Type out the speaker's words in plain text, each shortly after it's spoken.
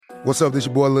What's up, this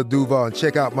your boy Lil Duval, and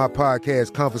check out my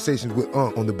podcast, Conversations with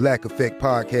Unc, on the Black Effect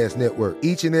Podcast Network.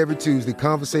 Each and every Tuesday,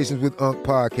 Conversations with Unc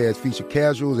podcast feature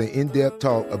casuals and in-depth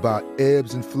talk about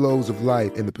ebbs and flows of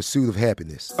life and the pursuit of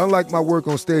happiness. Unlike my work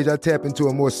on stage, I tap into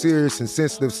a more serious and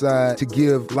sensitive side to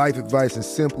give life advice and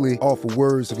simply offer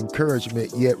words of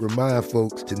encouragement, yet remind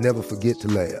folks to never forget to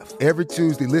laugh. Every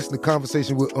Tuesday, listen to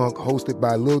Conversations with Unc, hosted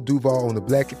by Lil Duval on the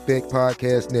Black Effect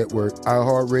Podcast Network,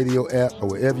 iHeartRadio app, or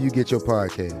wherever you get your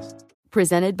podcasts.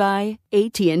 Presented by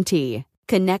AT&T.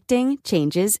 Connecting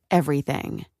changes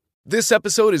everything. This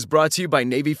episode is brought to you by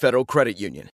Navy Federal Credit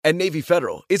Union. At Navy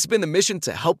Federal, it's been the mission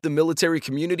to help the military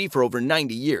community for over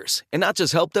 90 years. And not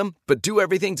just help them, but do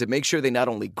everything to make sure they not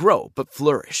only grow, but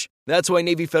flourish. That's why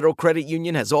Navy Federal Credit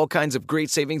Union has all kinds of great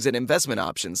savings and investment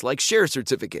options like share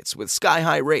certificates with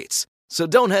sky-high rates. So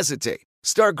don't hesitate.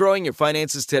 Start growing your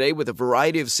finances today with a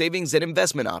variety of savings and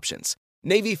investment options.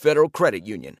 Navy Federal Credit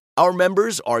Union. Our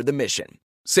members are the mission.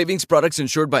 Savings products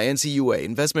insured by NCUA.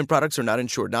 Investment products are not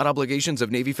insured, not obligations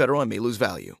of Navy Federal and may lose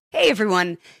value. Hey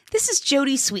everyone, this is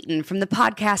Jody Sweeten from the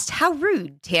podcast How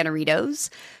Rude,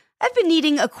 Tanneritos. I've been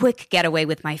needing a quick getaway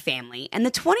with my family, and the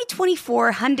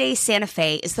 2024 Hyundai Santa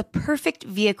Fe is the perfect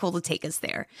vehicle to take us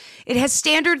there. It has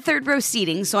standard third-row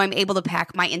seating, so I'm able to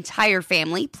pack my entire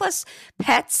family, plus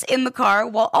pets, in the car,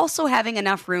 while also having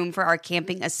enough room for our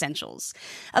camping essentials.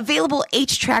 Available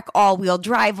H-Track all-wheel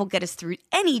drive will get us through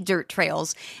any dirt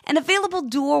trails, and available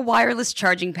dual wireless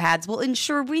charging pads will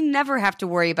ensure we never have to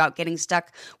worry about getting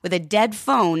stuck with a dead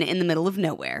phone in the middle of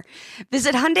nowhere.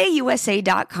 Visit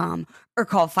HyundaiUSA.com or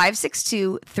call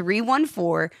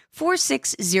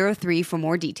 562-314-4603 for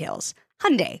more details.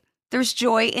 Hyundai, there's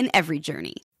joy in every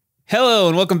journey. Hello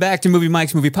and welcome back to Movie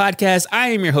Mike's Movie Podcast.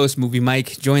 I am your host, Movie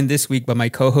Mike, joined this week by my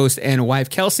co-host and wife,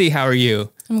 Kelsey. How are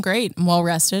you? I'm great. I'm well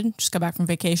rested. Just got back from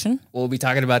vacation. We'll be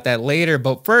talking about that later,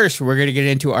 but first we're going to get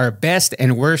into our best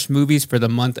and worst movies for the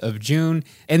month of June,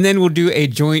 and then we'll do a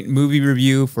joint movie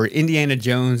review for Indiana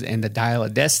Jones and the Dial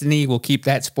of Destiny. We'll keep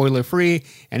that spoiler free,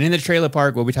 and in the trailer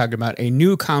park we'll be talking about a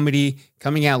new comedy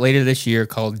coming out later this year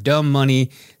called Dumb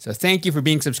Money. So thank you for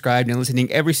being subscribed and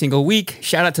listening every single week.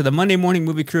 Shout out to the Monday Morning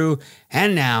Movie Crew,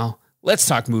 and now let's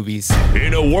talk movies.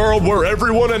 In a world where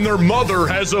everyone and their mother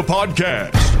has a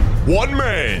podcast, one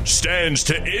man stands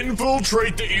to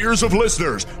infiltrate the ears of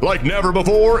listeners like never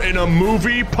before in a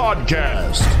movie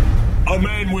podcast. A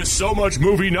man with so much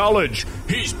movie knowledge,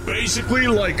 he's basically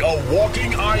like a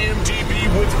walking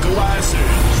IMDb with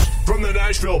glasses. From the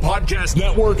Nashville Podcast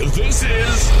Network, this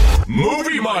is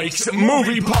Movie Mike's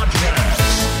Movie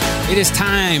Podcast. It is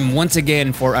time once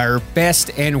again for our best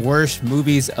and worst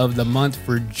movies of the month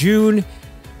for June.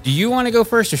 Do you want to go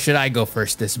first or should I go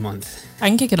first this month? I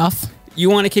can kick it off. You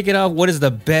want to kick it off? What is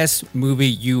the best movie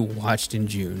you watched in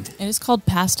June? It is called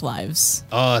Past Lives.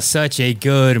 Oh, such a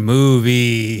good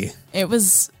movie. It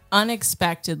was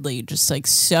unexpectedly just like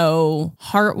so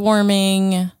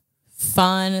heartwarming,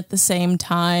 fun at the same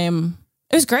time.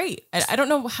 It was great. I don't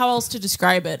know how else to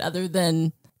describe it other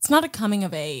than it's not a coming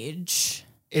of age.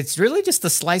 It's really just a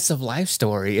slice of life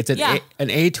story. It's an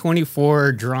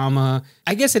A24 drama.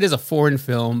 I guess it is a foreign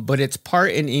film, but it's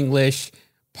part in English,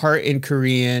 part in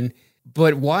Korean.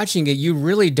 But watching it, you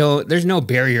really don't, there's no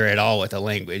barrier at all with the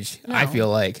language, no. I feel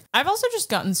like. I've also just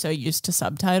gotten so used to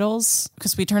subtitles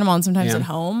because we turn them on sometimes at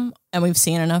home and we've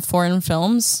seen enough foreign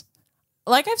films.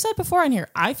 Like I've said before on here,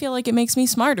 I feel like it makes me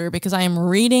smarter because I am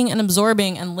reading and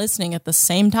absorbing and listening at the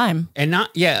same time. And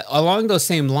along those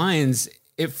same lines,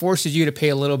 it forces you to pay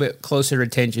a little bit closer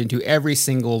attention to every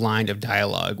single line of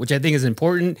dialogue, which I think is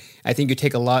important. I think you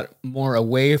take a lot more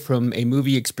away from a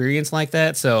movie experience like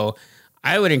that. So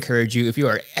I would encourage you, if you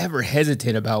are ever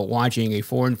hesitant about watching a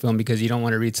foreign film because you don't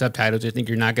want to read subtitles or think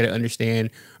you're not going to understand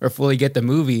or fully get the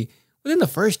movie, within the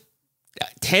first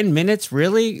 10 minutes,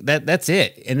 really, that's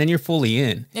it. And then you're fully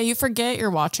in. Yeah, you forget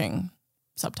you're watching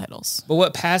subtitles. But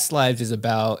what Past Lives is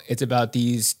about, it's about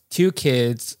these two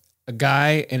kids, a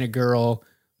guy and a girl,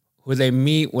 who they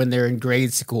meet when they're in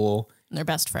grade school. They're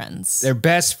best friends. They're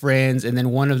best friends, and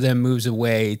then one of them moves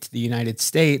away to the United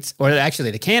States, or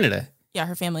actually to Canada. Yeah,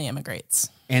 her family immigrates.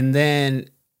 And then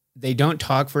they don't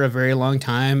talk for a very long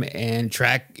time and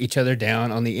track each other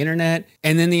down on the internet.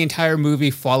 And then the entire movie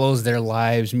follows their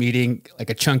lives, meeting like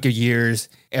a chunk of years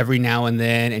every now and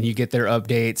then, and you get their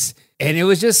updates. And it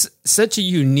was just such a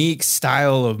unique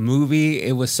style of movie.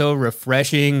 It was so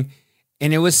refreshing,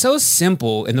 and it was so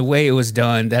simple in the way it was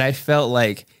done that I felt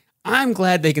like I'm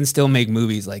glad they can still make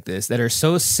movies like this that are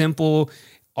so simple.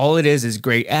 All it is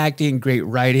great acting, great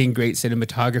writing, great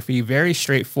cinematography, very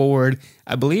straightforward.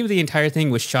 I believe the entire thing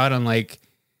was shot on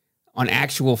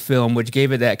actual film, which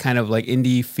gave it that kind of like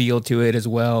indie feel to it as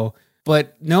well.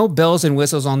 But no bells and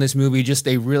whistles on this movie, just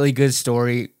a really good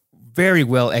story, very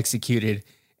well executed.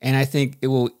 And I think it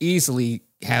will easily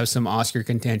have some Oscar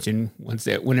contention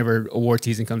whenever award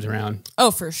season comes around. Oh,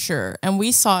 for sure. And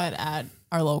we saw it at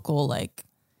our local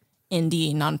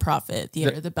indie nonprofit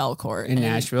theater, the Belcourt in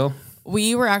Nashville.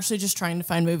 We were actually just trying to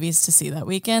find movies to see that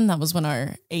weekend. That was when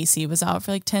our AC was out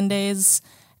for 10 days.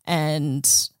 And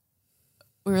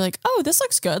we were like, oh, this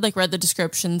looks good. Read the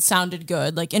description, sounded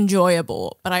good,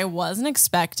 enjoyable. But I wasn't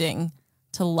expecting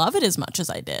to love it as much as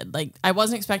I did. I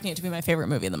wasn't expecting it to be my favorite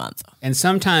movie of the month. And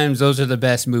sometimes those are the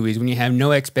best movies. When you have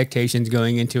no expectations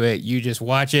going into it, you just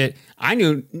watch it. I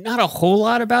knew not a whole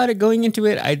lot about it going into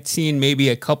it. I'd seen maybe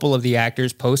a couple of the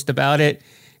actors post about it.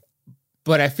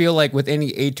 But I feel like with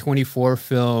any A24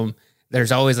 film,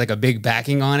 there's always a big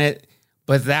backing on it.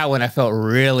 But that one I felt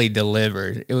really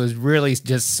delivered. It was really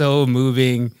just so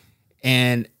moving.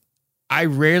 And I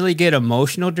rarely get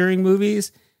emotional during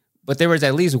movies, but there was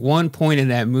at least one point in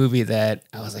that movie that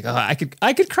I was like, oh,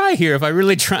 I could cry here if I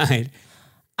really tried.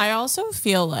 I also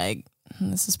feel like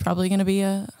this is probably going to be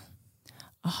a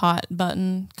hot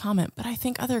button comment, but I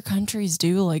think other countries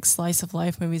do slice of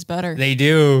life movies better. They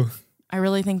do. I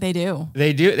really think they do.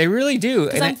 They do. They really do.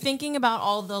 Because I'm thinking about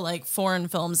all the foreign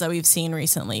films that we've seen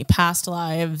recently. Past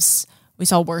Lives. We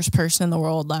saw Worst Person in the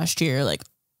World last year.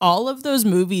 All of those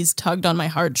movies tugged on my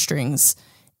heartstrings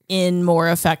in more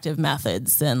effective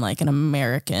methods than an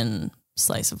American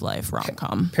slice of life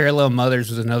rom-com. Parallel Mothers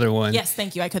was another one. Yes,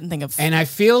 thank you. I couldn't think of. And I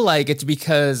feel like it's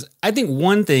because I think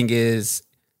one thing is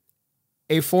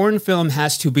a foreign film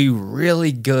has to be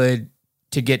really good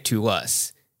to get to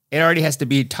us. It already has to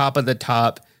be top of the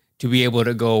top to be able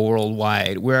to go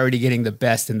worldwide. We're already getting the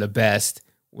best and the best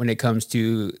when it comes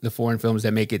to the foreign films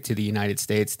that make it to the United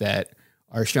States that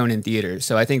are shown in theaters.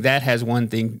 So I think that has one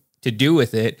thing to do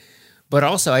with it. But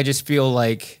also, I just feel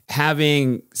like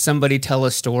having somebody tell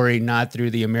a story not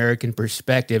through the American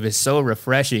perspective is so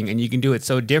refreshing, and you can do it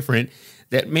so different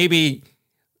that maybe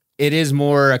it is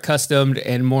more accustomed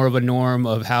and more of a norm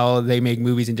of how they make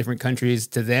movies in different countries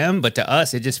to them. But to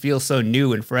us, it just feels so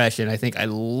new and fresh. And I think I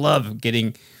love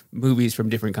getting movies from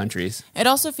different countries. It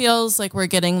also feels like we're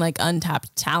getting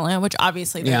untapped talent, which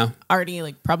obviously they're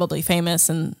already probably famous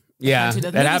and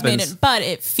that happens. But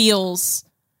it feels,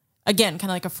 again,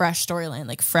 kind of like a fresh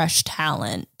storyline, fresh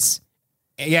talent.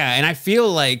 Yeah, and I feel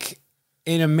like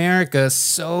in America,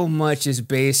 so much is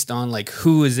based on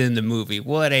who is in the movie,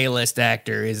 what A-list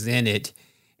actor is in it.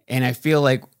 And I feel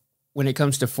like when it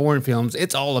comes to foreign films,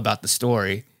 it's all about the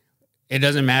story. It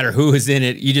doesn't matter who is in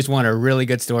it. You just want a really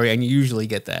good story, and you usually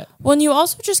get that. Well, and you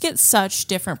also just get such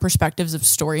different perspectives of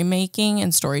story making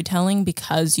and storytelling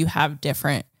because you have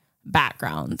different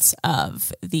backgrounds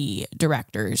of the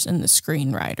directors and the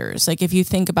screenwriters. If you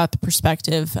think about the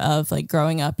perspective of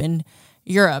growing up in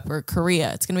Europe or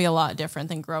Korea, it's going to be a lot different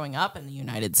than growing up in the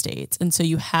United States. And so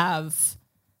you have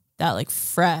that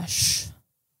fresh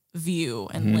view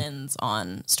and lens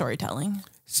on storytelling.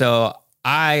 So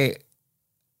I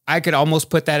could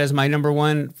almost put that as my number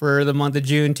one for the month of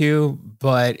June too.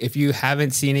 But if you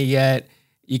haven't seen it yet,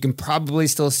 you can probably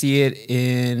still see it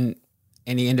in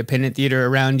any independent theater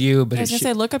around you. But I was going to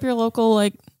say, look up your local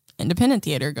independent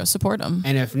theater, go support them.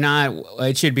 And if not,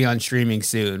 it should be on streaming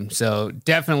soon. So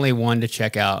definitely one to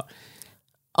check out.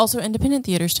 Also, independent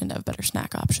theaters tend to have better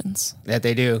snack options. That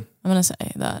they do. I'm going to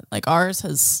say that. Ours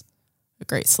has a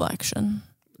great selection.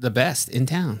 The best in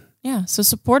town. Yeah, so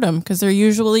support them because they're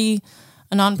usually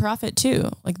a nonprofit too.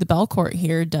 The Belcourt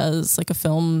here does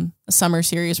a summer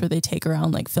series where they take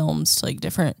around films to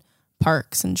different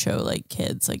parks and show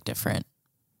kids different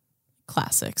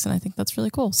classics. And I think that's really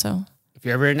cool. So if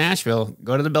you're ever in Nashville,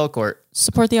 go to the Belcourt.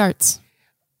 Support the arts.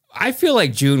 I feel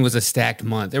like June was a stacked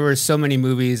month. There were so many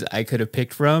movies I could have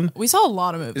picked from. We saw a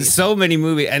lot of movies. So many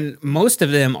movies, and most of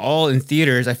them all in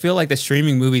theaters. I feel like the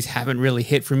streaming movies haven't really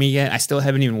hit for me yet. I still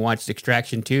haven't even watched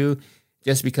Extraction 2,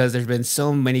 just because there's been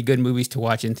so many good movies to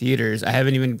watch in theaters. I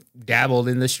haven't even dabbled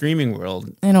in the streaming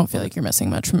world. I don't feel like you're missing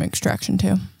much from Extraction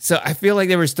 2. So I feel like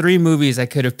there was 3 movies I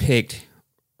could have picked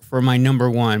for my number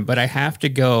one, but I have to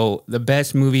go. The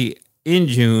best movie in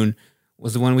June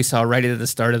was the one we saw right at the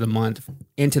start of the month,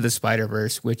 Into the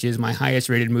Spider-Verse, which is my highest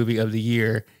rated movie of the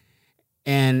year.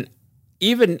 And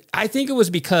I think it was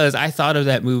because I thought of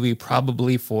that movie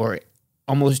probably for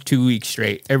almost 2 weeks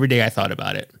straight. Every day I thought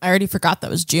about it. I already forgot that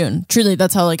was June. Truly,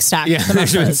 that's how stacked the month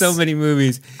there's been so many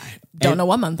movies. Don't know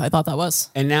what month I thought that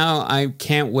was. And now I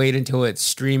can't wait until it's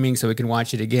streaming so we can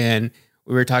watch it again.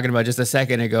 We were talking about just a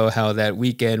second ago how that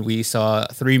weekend we saw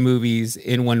 3 movies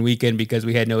in one weekend because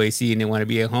we had no AC and didn't want to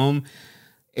be at home.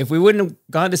 If we wouldn't have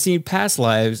gone to see Past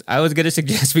Lives, I was going to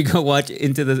suggest we go watch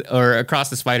Across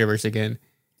the Spider-Verse again.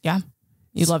 Yeah.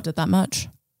 You loved it that much.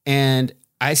 And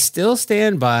I still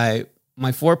stand by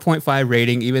my 4.5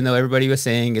 rating, even though everybody was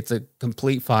saying it's a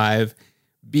complete 5,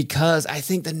 because I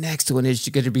think the next one is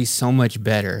going to be so much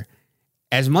better.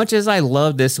 As much as I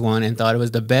loved this one and thought it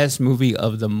was the best movie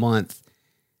of the month,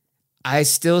 I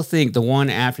still think the one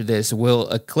after this will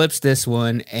eclipse this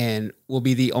one and will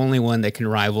be the only one that can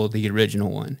rival the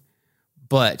original one.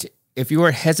 But if you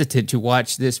are hesitant to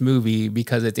watch this movie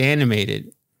because it's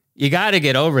animated, you got to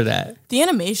get over that. The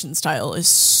animation style is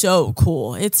so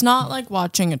cool. It's not like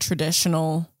watching a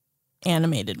traditional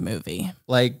animated movie.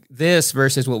 Like this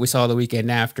versus what we saw the weekend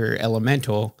after,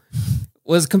 Elemental,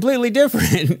 was completely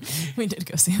different. We did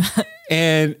go see that.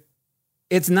 And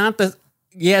it's not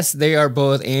yes, they are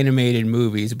both animated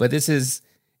movies, but this is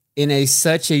in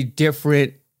such a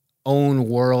different own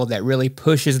world that really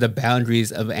pushes the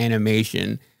boundaries of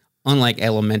animation, unlike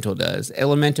Elemental does.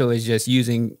 Elemental is just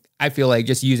using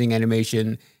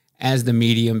animation as the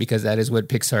medium because that is what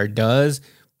Pixar does,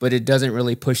 but it doesn't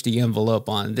really push the envelope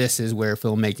on this is where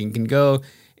filmmaking can go.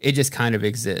 It just kind of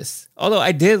exists. Although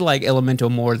I did like Elemental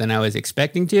more than I was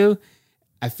expecting to.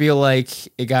 I feel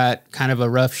like it got kind of a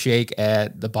rough shake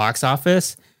at the box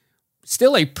office.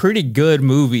 Still a pretty good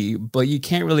movie, but you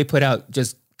can't really put out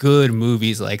just good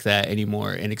movies like that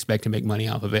anymore and expect to make money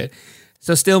off of it.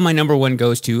 So still my number one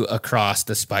goes to Across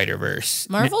the Spider-Verse.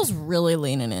 Marvel's really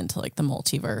leaning into like the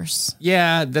multiverse.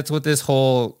 Yeah, that's what this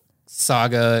whole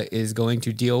saga is going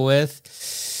to deal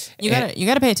with. You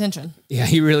gotta pay attention. Yeah,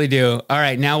 you really do. All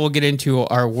right, now we'll get into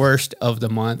our worst of the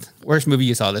month. Worst movie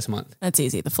you saw this month. That's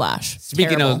easy. The Flash.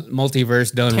 Speaking Terrible. of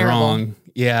multiverse done wrong.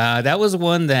 Yeah, that was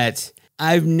one that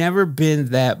I've never been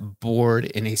that bored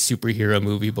in a superhero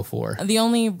movie before. The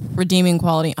only redeeming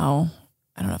quality. Oh,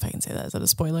 I don't know if I can say that. Is that a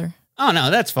spoiler? Oh,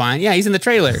 no, that's fine. Yeah, he's in the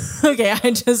trailer. Okay,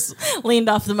 I just leaned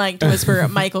off the mic to whisper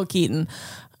Michael Keaton.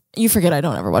 You forget I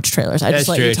don't ever watch trailers. I just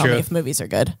let you tell me if movies are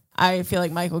good. I feel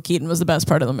like Michael Keaton was the best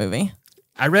part of the movie.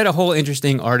 I read a whole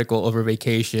interesting article over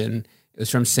vacation. It was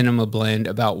from Cinema Blend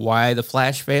about why The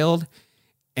Flash failed.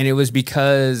 And it was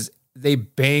because they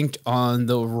banked on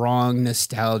the wrong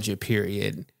nostalgia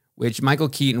period, which Michael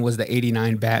Keaton was the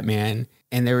 89 Batman.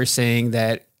 And they were saying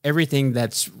that everything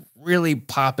that's really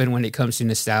popping when it comes to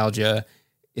nostalgia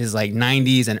is like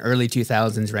 90s and early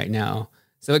 2000s right now.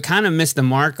 So it kind of missed the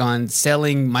mark on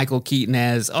selling Michael Keaton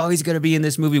as, oh, he's going to be in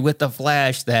this movie with The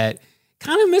Flash, that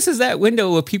kind of misses that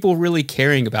window of people really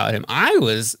caring about him. I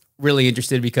was really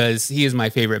interested because he is my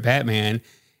favorite Batman,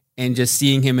 and just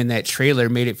seeing him in that trailer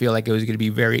made it feel like it was going to be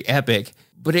very epic,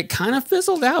 but it kind of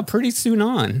fizzled out pretty soon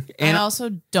on. And I also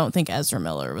don't think Ezra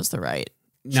Miller was the right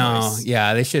choice. No,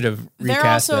 yeah, they should have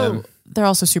recast him. They're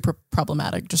also super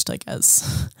problematic, just like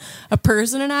as a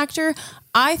person and actor.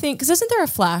 I think, because isn't there a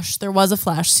Flash? There was a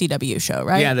Flash CW show,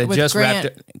 right? Yeah, that with just Grant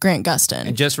wrapped Gustin.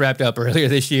 and just wrapped up earlier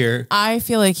this year. I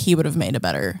feel like he would have made a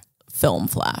better film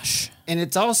Flash. And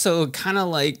it's also kind of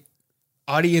like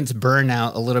audience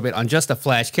burnout a little bit on just a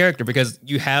Flash character, because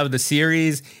you have the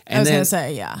series, and I was then going to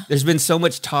say, yeah. There's been so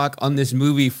much talk on this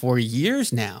movie for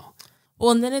years now.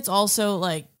 Well, and then it's also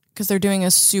like, because they're doing a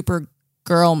Supergirl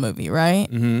movie, right?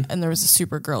 Mm-hmm. And there was a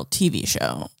Supergirl TV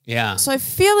show. Yeah. So I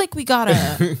feel like we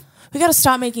gotta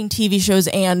stop making TV shows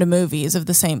and movies of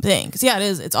the same thing. Because yeah,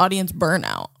 it's audience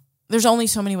burnout. There's only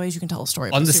so many ways you can tell a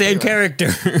story on the same character.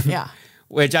 Yeah.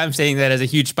 Which I'm saying that as a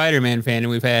huge Spider-Man fan, and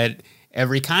we've had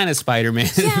every kind of Spider-Man.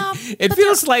 Yeah, it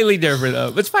feels slightly different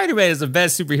though. But Spider-Man is the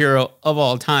best superhero of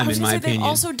all time, in my opinion. They've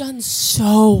also done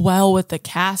so well with the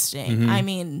casting. Mm-hmm. I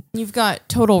mean, you've got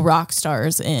total rock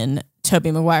stars in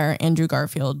Tobey Maguire, Andrew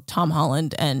Garfield, Tom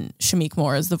Holland, and Shameik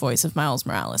Moore as the voice of Miles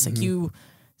Morales. Mm-hmm. Like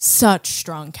such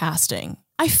strong casting.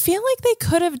 I feel like they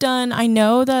could have done, I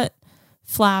know that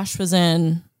Flash was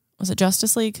it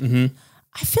Justice League? Mm-hmm.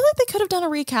 I feel like they could have done a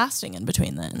recasting in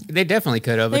between then. They definitely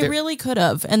could have. They really could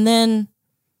have. And then,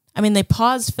 I mean, they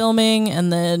paused filming,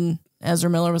 and then Ezra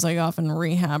Miller was like off in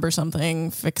rehab or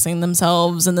something, fixing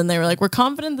themselves. And then they were like, we're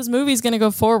confident this movie's going to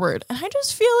go forward. And I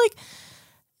just feel like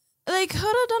they could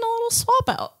have done a little swap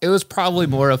out. It was probably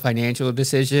more a financial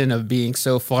decision of being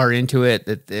so far into it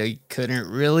that they couldn't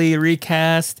really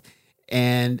recast.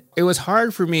 And it was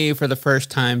hard for me for the first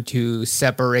time to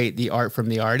separate the art from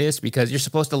the artist, because you're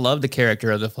supposed to love the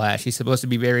character of the Flash. He's supposed to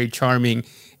be very charming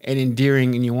and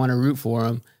endearing, and you want to root for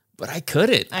him. But I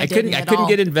couldn't. I couldn't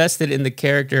get invested in the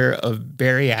character of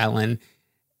Barry Allen,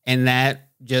 and that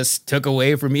just took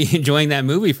away from me enjoying that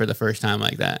movie for the first time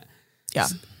like that. Yeah.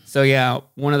 So yeah,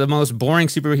 one of the most boring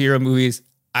superhero movies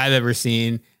I've ever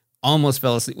seen. Almost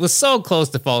fell asleep. Was so close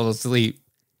to falling asleep.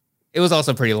 It was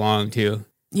also pretty long too.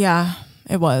 Yeah,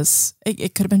 it was.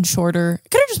 It could have been shorter.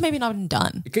 It could have just maybe not been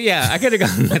done. Yeah, I could have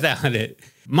gone without it.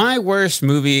 My worst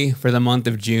movie for the month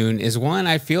of June is one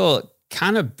I feel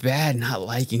kind of bad not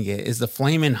liking it, is the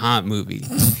Flamin' Hot movie.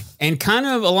 And kind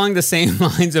of along the same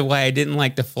lines of why I didn't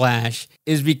like The Flash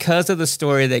is because of the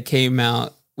story that came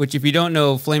out, which if you don't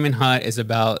know, Flamin' Hot is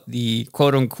about the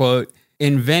quote-unquote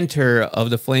inventor of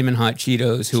the Flamin' Hot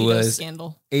Cheetos, who was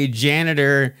scandal. A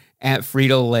janitor at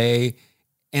Frito-Lay.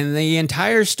 And the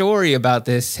entire story about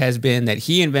this has been that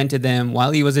he invented them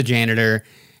while he was a janitor,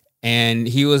 and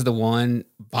he was the one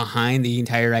behind the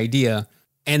entire idea.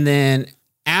 And then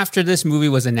after this movie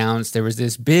was announced, there was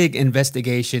this big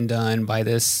investigation done by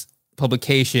this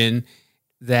publication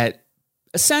that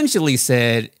essentially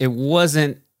said it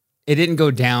didn't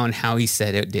go down how he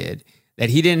said it did, that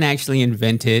he didn't actually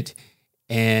invent it,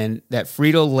 and that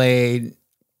Frito-Lay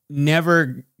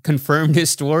never confirmed his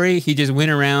story. He just went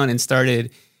around and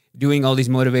started doing all these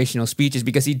motivational speeches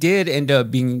because he did end up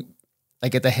being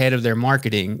like at the head of their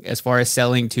marketing as far as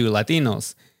selling to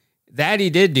Latinos. That he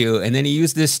did do. And then he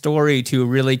used this story to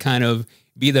really kind of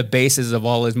be the basis of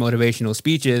all his motivational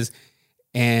speeches.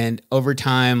 And over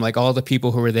time, like all the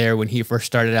people who were there when he first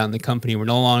started out in the company were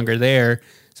no longer there.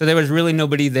 So there was really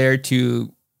nobody there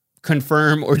to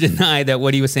confirm or deny that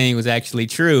what he was saying was actually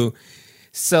true.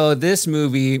 So this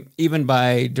movie, even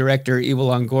by director Eva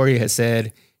Longoria, has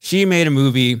said she made a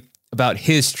movie about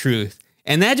his truth.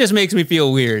 And that just makes me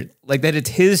feel weird, like that it's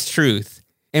his truth.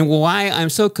 And why I'm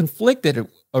so conflicted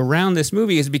around this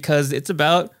movie is because it's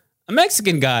about a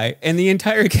Mexican guy and the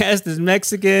entire cast is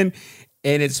Mexican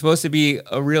and it's supposed to be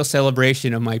a real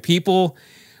celebration of my people.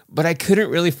 But I couldn't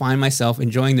really find myself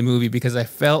enjoying the movie because I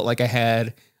felt like I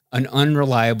had an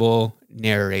unreliable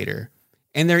narrator.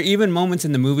 And there are even moments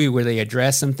in the movie where they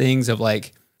address some things of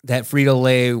like that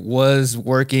Frito-Lay was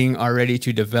working already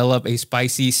to develop a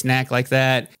spicy snack like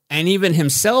that. And even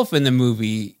himself in the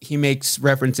movie, he makes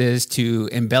references to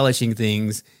embellishing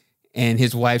things and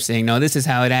his wife saying, no, this is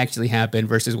how it actually happened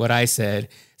versus what I said.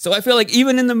 So I feel like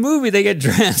even in the movie, they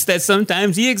address that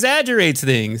sometimes he exaggerates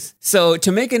things. So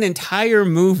to make an entire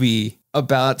movie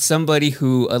about somebody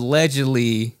who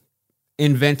allegedly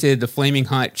invented the Flaming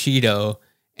Hot Cheeto,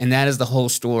 and that is the whole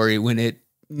story, when it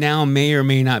now may or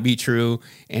may not be true,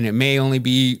 and it may only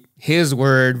be his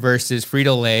word versus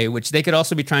Frito-Lay, which they could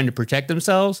also be trying to protect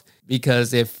themselves,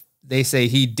 because if they say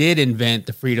he did invent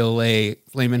the Frito-Lay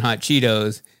Flamin' Hot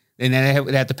Cheetos, then they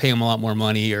would have to pay him a lot more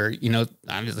money, or, you know,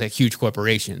 obviously a huge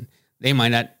corporation. They might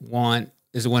not want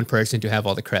this one person to have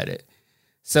all the credit.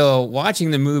 So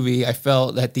watching the movie, I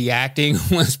felt that the acting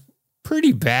was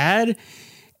pretty bad.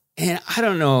 And I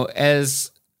don't know,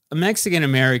 as a Mexican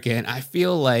American, I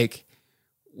feel like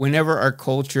whenever our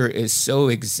culture is so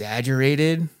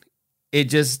exaggerated, I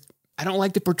don't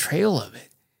like the portrayal of it.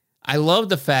 I love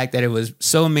the fact that it was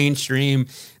so mainstream.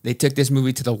 They took this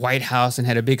movie to the White House and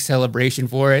had a big celebration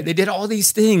for it. They did all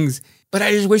these things, but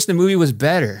I just wish the movie was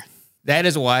better. That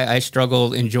is why I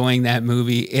struggled enjoying that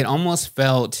movie. It almost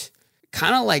felt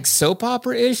kind of like soap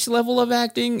opera-ish level of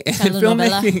acting and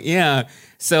filmmaking. Yeah.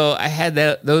 So I had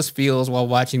those feels while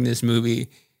watching this movie,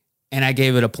 and I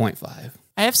gave it a 0.5.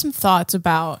 I have some thoughts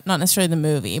about, not necessarily the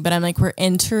movie, but I'm like, we're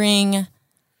entering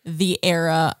the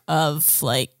era of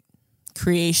like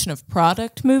creation of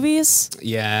product movies.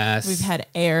 Yes. We've had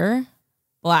Air,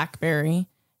 Blackberry,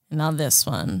 and now this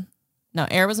one. Now,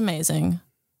 Air was amazing.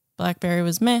 Blackberry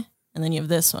was meh. And then you have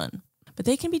this one. But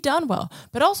they can be done well.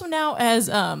 But also now as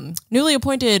newly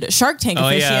appointed Shark Tank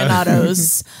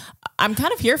aficionados, I'm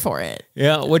kind of here for it.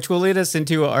 Yeah, which will lead us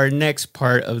into our next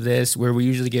part of this, where we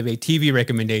usually give a TV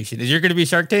recommendation. Is yours going to be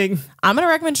Shark Tank? I'm going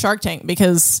to recommend Shark Tank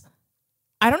because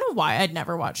I don't know why I'd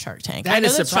never watched Shark Tank. That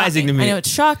is surprising to me. I know it's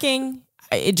shocking.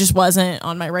 It just wasn't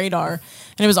on my radar.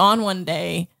 And it was on one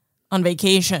day on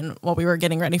vacation while we were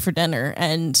getting ready for dinner.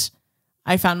 And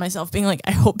I found myself being like,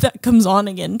 I hope that comes on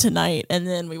again tonight. And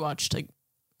then we watched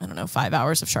 5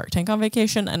 hours of Shark Tank on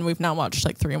vacation. And we've now watched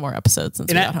 3 more episodes since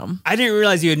we got home. I didn't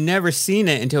realize you had never seen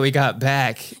it until we got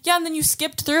back. Yeah, and then you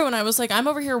skipped through and I was like, I'm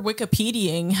over here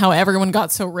Wikipediaing how everyone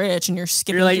got so rich, and you're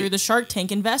skipping through the Shark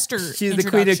Tank investor. She's the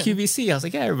queen of QVC. I was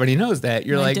like, yeah, everybody knows that.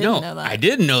 You're like, no, I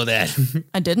didn't know that.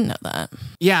 I didn't know that.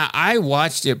 Yeah, I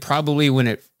watched it probably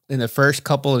in the first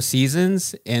couple of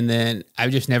seasons, and then I've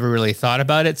just never really thought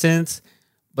about it since.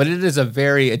 But it is a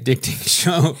very addicting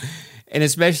show. And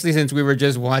especially since we were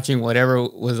just watching whatever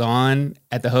was on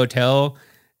at the hotel.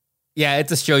 Yeah,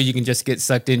 it's a show you can just get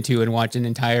sucked into and watch an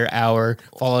entire hour,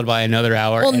 followed by another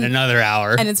hour and another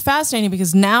hour. And it's fascinating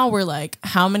because now we're like,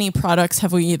 how many products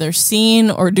have we either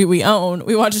seen or do we own?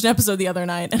 We watched an episode the other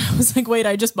night and I was like, wait,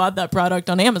 I just bought that product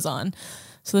on Amazon.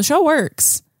 So the show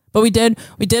works. But we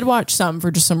did watch some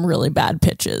for just some really bad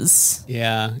pitches.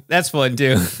 Yeah, that's fun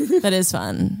too. That is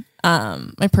fun.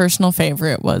 My personal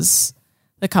favorite was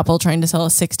the couple trying to sell a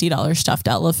 $60 stuffed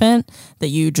elephant that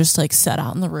you just like set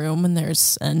out in the room when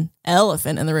there's an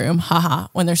elephant in the room. Haha.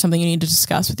 When there's something you need to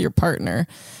discuss with your partner.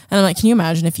 And I'm like, can you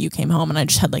imagine if you came home and I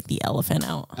just had like the elephant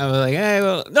out? I was like, hey,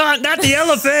 well, no, not the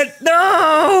elephant.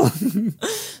 No.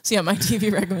 So yeah, my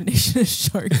TV recommendation is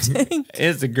Shark Tank.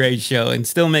 It's a great show and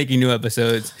still making new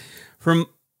episodes. From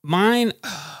mine,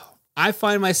 I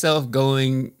find myself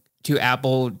going to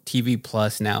Apple TV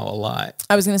Plus now a lot.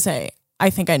 I was going to say, I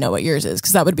think I know what yours is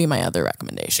because that would be my other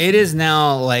recommendation. It is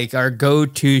now like our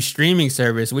go-to streaming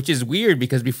service, which is weird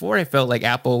because before I felt like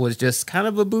Apple was just kind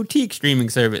of a boutique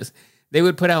streaming service. They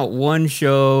would put out one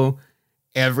show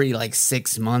every like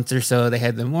 6 months or so. They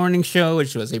had the morning show,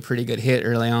 which was a pretty good hit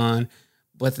early on.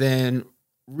 But then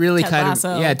really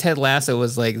Ted Lasso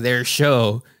was like their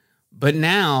show. But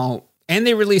now, and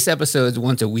they release episodes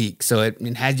once a week, so it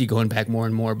has you going back more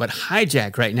and more. But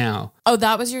Hijack right now. Oh,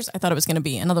 that was yours? I thought it was going to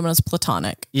be. Another one was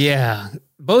Platonic. Yeah.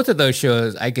 Both of those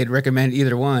shows, I could recommend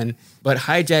either one. But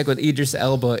Hijack with Idris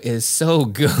Elba is so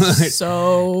good.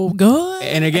 So good.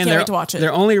 And again, I can't wait to watch it.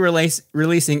 They're only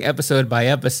releasing episode by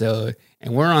episode.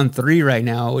 And we're on 3 right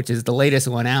now, which is the latest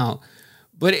one out.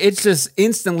 But it just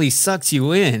instantly sucks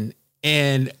you in.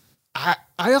 And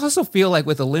I also feel like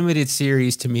with a limited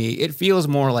series, to me, it feels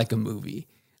more like a movie.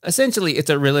 Essentially, it's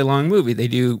a really long movie. They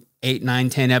do 8, 9,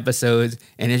 10 episodes,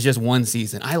 and it's just one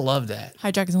season. I love that.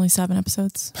 Hijack is only 7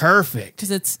 episodes. Perfect.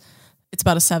 Because it's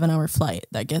about a 7-hour flight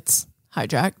that gets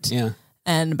hijacked. Yeah.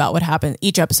 And about what happened.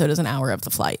 Each episode is an hour of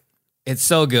the flight. It's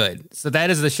so good. So that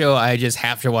is the show I just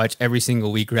have to watch every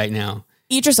single week right now.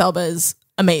 Idris Elba is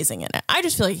amazing in it. I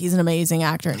just feel like he's an amazing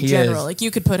actor in general. Like you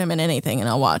could put him in anything and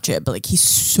I'll watch it, but like he's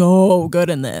so good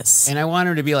in this. And I want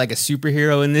him to be like a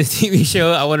superhero in this TV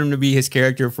show. I want him to be his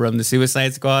character from the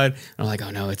Suicide Squad. I'm like,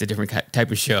 oh no, it's a different type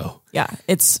of show. Yeah,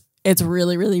 it's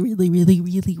really, really, really, really,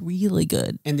 really, really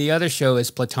good. And the other show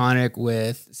is Platonic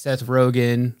with Seth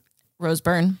Rogen, Rose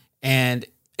Byrne, and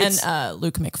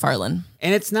Luke McFarlane.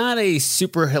 And it's not a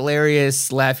super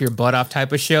hilarious, laugh your butt off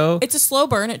type of show. It's a slow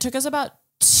burn. It took us about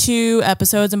 2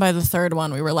 episodes, and by the 3rd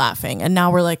one we were laughing, and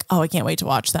now we're like, oh, I can't wait to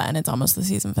watch that, and it's almost the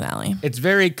season finale. It's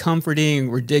very comforting,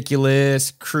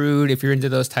 ridiculous, crude, if you're into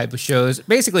those type of shows.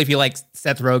 Basically, if you like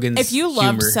Seth Rogen's if you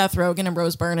loved humor. Seth Rogen and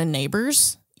Rose Byrne and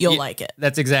Neighbors, you'll like it.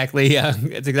 That's exactly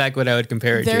what I would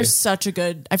compare it to.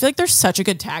 I feel like they're such a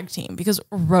good tag team because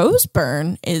Rose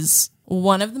Byrne is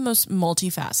one of the most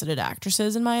multifaceted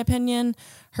actresses, in my opinion.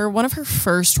 One of her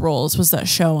first roles was that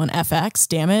show on FX,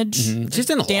 Damage. Mm-hmm. She's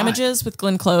in a Damages lot. With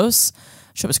Glenn Close.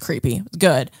 Show was creepy. It was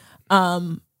good.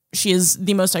 She is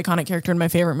the most iconic character in my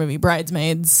favorite movie,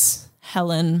 Bridesmaids. She's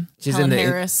Helen in the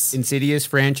Harris. Insidious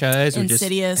franchise.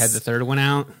 Insidious. Just had the 3rd one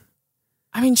out.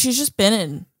 I mean, she's just been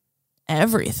in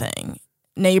everything.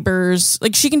 Neighbors.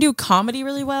 Like, she can do comedy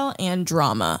really well and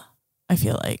drama, I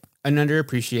feel like. An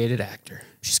underappreciated actor.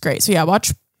 She's great. So yeah,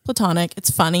 watch Platonic.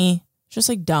 It's funny. It's just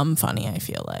like dumb funny, I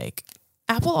feel like.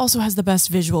 Apple also has the best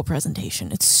visual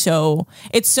presentation. It's so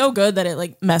good that it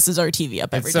like messes our TV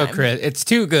up every time. It's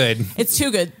too good. It's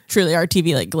too good. Truly, our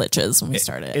TV like glitches when we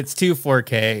start it. It's too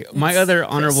 4K. My other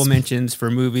honorable mentions for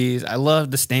movies, I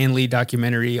love the Stan Lee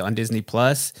documentary on Disney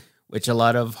Plus, which a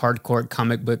lot of hardcore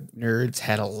comic book nerds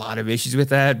had a lot of issues with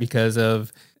that because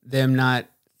of them not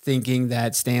thinking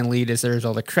that Stan Lee deserves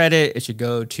all the credit. It should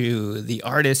go to the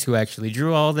artist who actually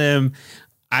drew all of them.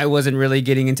 I wasn't really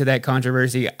getting into that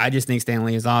controversy. I just think Stan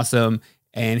Lee is awesome.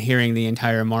 And hearing the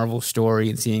entire Marvel story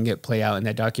and seeing it play out in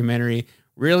that documentary,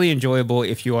 really enjoyable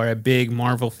if you are a big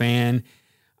Marvel fan.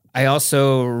 I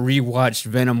also rewatched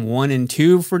Venom 1 and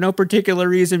 2 for no particular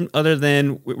reason other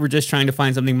than we're just trying to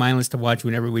find something mindless to watch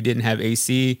whenever we didn't have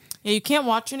AC. Yeah, you can't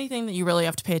watch anything that you really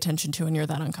have to pay attention to when you're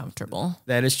that uncomfortable.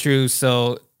 That is true.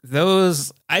 So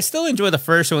those, I still enjoy the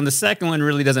first one. The second one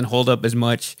really doesn't hold up as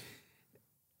much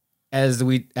as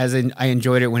I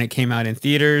enjoyed it when it came out in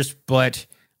theaters, but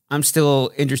I'm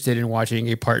still interested in watching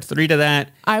a part 3 to that.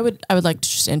 I would like to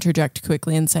just interject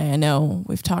quickly and say, I know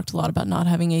we've talked a lot about not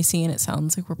having AC and it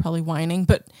sounds like we're probably whining,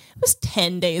 but it was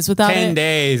 10 days without it. 10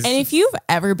 days. And if you've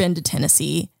ever been to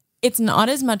Tennessee, it's not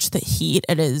as much the heat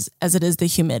as it is the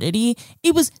humidity.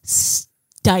 It was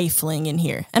stifling in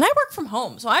here. And I work from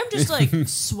home, so I'm just like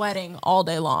sweating all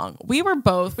day long. We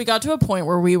got to a point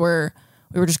where we were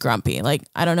just grumpy. Like,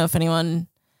 I don't know if anyone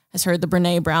has heard the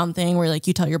Brene Brown thing where like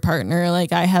you tell your partner,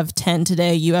 like, I have 10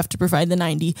 today, you have to provide the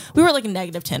 90. We were like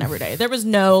negative 10 every day. There was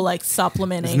no like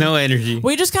supplementing. There's no energy.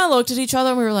 We just kind of looked at each other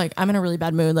and we were like, I'm in a really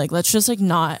bad mood. Like, let's just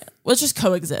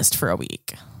coexist for a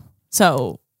week.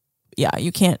 So yeah,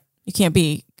 you can't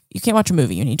be you can't watch a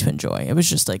movie you need to enjoy. It was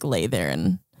just like lay there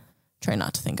and try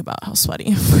not to think about how sweaty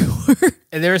we were.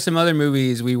 And there are some other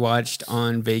movies we watched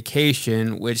on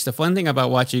vacation, which the fun thing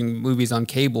about watching movies on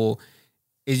cable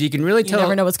is you can really tell. You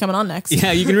never know what's coming on next.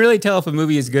 Yeah, you can really tell if a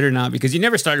movie is good or not because you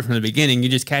never started from the beginning. You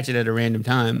just catch it at a random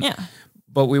time. Yeah.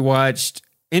 But we watched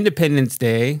Independence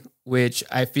Day, which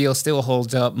I feel still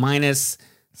holds up, minus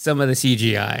some of the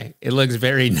CGI. It looks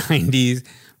very 90s,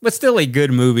 but still a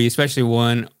good movie, especially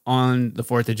one on the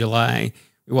 4th of July.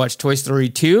 We watched Toy Story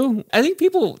 2. I think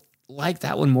people like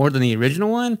that one more than the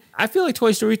original one. I feel like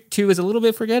Toy Story 2 is a little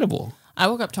bit forgettable. I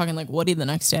woke up talking like Woody the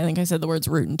next day. I think I said the words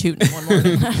root and toot in one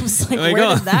morning. I was like,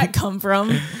 where did that come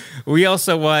from? We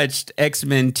also watched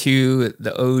X-Men 2,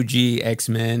 the OG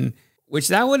X-Men, which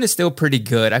that one is still pretty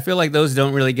good. I feel like those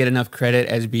don't really get enough credit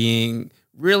as being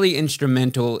really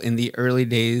instrumental in the early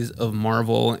days of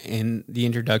Marvel and the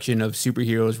introduction of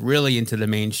superheroes really into the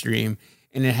mainstream.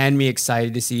 And it had me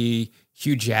excited to see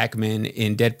Hugh Jackman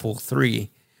in Deadpool 3.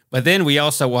 But then we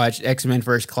also watched X-Men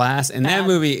First Class, and that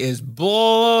movie is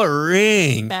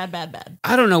boring. Bad.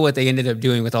 I don't know what they ended up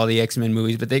doing with all the X-Men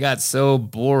movies, but they got so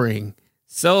boring.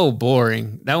 So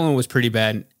boring. That one was pretty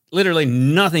bad. Literally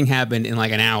nothing happened in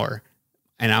like an hour,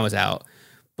 and I was out.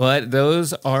 But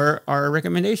those are our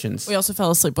recommendations. We also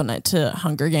fell asleep one night to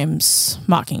Hunger Games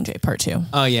Mockingjay Part 2.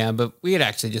 Oh, yeah, but we had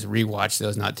actually just rewatched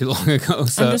those not too long ago.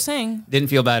 So I'm just saying. Didn't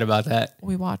feel bad about that.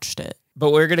 We watched it.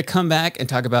 But we're going to come back and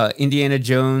talk about Indiana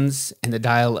Jones and the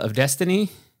Dial of Destiny.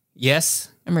 Yes.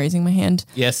 I'm raising my hand.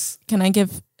 Yes. Can I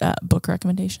give book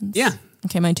recommendations? Yeah.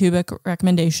 Okay, my 2 book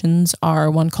recommendations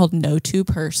are one called No Two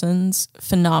Persons.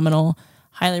 Phenomenal.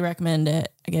 Highly recommend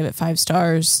it. I gave it 5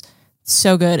 stars.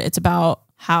 So good. It's about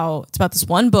this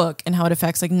one book and how it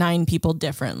affects like 9 people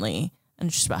differently. And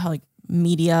it's just about how like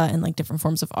media and like different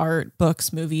forms of art,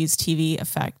 books, movies, TV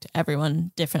affect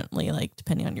everyone differently, like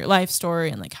depending on your life story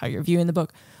and like how you're viewing the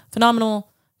book. Phenomenal.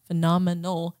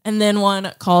 And then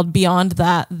one called Beyond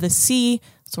That, the Sea.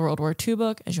 It's a World War II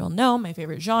book, as you all know, my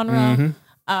favorite genre.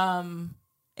 Mm-hmm.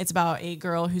 It's about a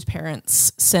girl whose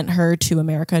parents sent her to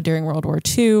America during World War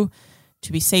II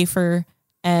to be safer,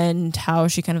 and how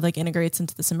she kind of like integrates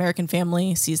into this American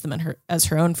family, sees them as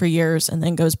her own for years, and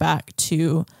then goes back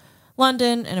to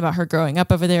London, and about her growing up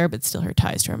over there, but still her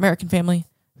ties to her American family.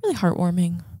 Really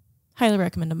heartwarming. Highly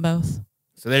recommend them both.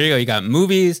 So there you go. You got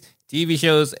movies, TV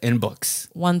shows, and books.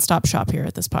 One-stop shop here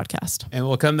at this podcast. And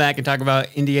we'll come back and talk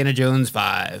about Indiana Jones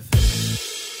 5.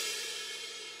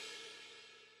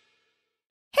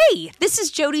 Hey, this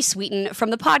is Jodie Sweetin from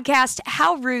the podcast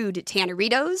How Rude,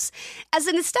 Tanneritos. As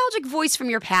a nostalgic voice from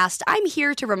your past, I'm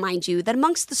here to remind you that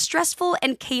amongst the stressful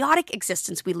and chaotic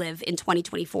existence we live in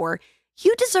 2024,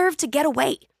 you deserve to get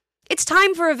away. It's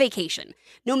time for a vacation,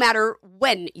 no matter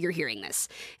when you're hearing this.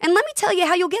 And let me tell you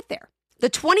how you'll get there. The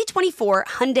 2024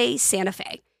 Hyundai Santa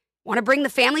Fe. Want to bring the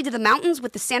family to the mountains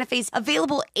with the Santa Fe's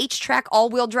available H-Track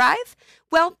all-wheel drive?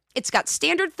 Well, it's got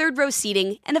standard third-row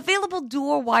seating and available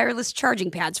dual wireless charging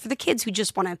pads for the kids who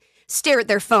just want to stare at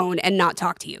their phone and not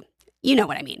talk to you. You know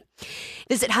what I mean.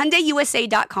 Visit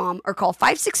HyundaiUSA.com or call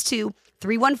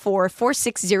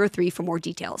 562-314-4603 for more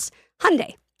details.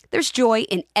 Hyundai, there's joy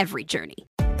in every journey.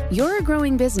 You're a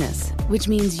growing business, which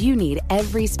means you need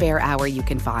every spare hour you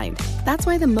can find. That's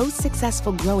why the most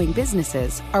successful growing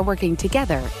businesses are working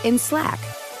together in Slack.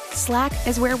 Slack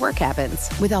is where work happens,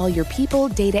 with all your people,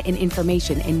 data, and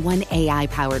information in one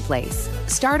AI-powered place.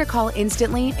 Start a call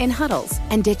instantly in huddles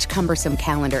and ditch cumbersome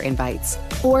calendar invites.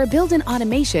 Or build an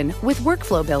automation with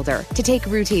Workflow Builder to take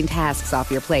routine tasks off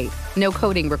your plate. No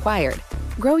coding required.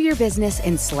 Grow your business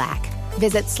in Slack.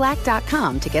 Visit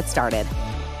slack.com to get started.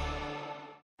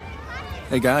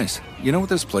 Hey guys, you know what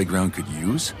this playground could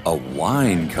use? A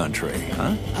wine country,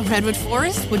 huh? A redwood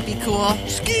forest would be cool.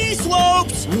 Ski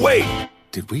slopes! Wait!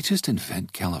 Did we just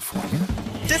invent California?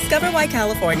 Discover why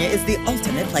California is the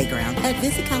ultimate playground at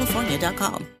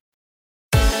visitcalifornia.com.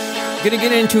 Gonna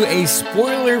get into a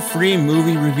spoiler-free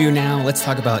movie review now. Let's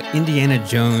talk about Indiana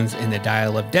Jones and the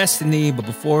Dial of Destiny. But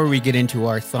before we get into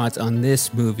our thoughts on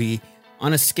this movie,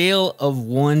 on a scale of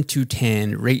 1 to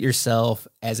 10, rate yourself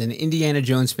as an Indiana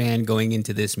Jones fan going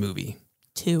into this movie.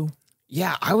 2.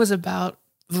 Yeah, I was about,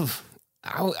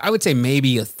 I would say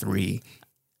maybe a 3.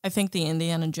 I think the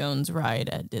Indiana Jones ride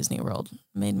at Disney World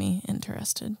made me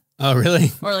interested. Oh,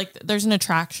 really? Or like there's an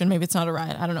attraction. Maybe it's not a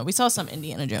ride. I don't know. We saw some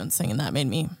Indiana Jones thing and that made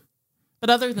me.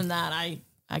 But other than that, I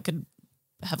could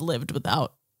have lived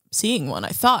without seeing one, I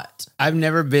thought. I've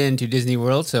never been to Disney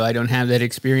World, so I don't have that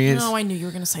experience. No, I knew you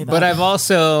were going to say that. But I've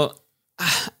also,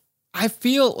 I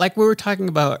feel like we were talking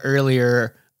about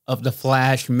earlier of The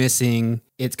Flash missing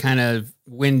its kind of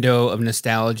window of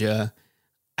nostalgia.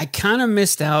 I kind of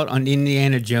missed out on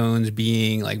Indiana Jones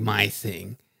being like my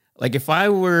thing. Like if I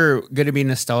were going to be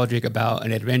nostalgic about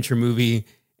an adventure movie,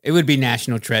 it would be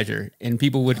National Treasure, and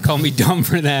people would call me dumb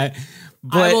for that.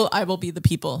 But I will be the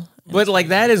people. But like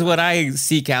that is what I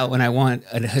seek out when I want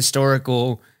a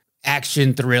historical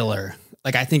action thriller.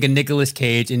 Like I think of Nicolas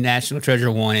Cage in National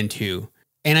Treasure 1 and 2.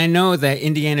 And I know that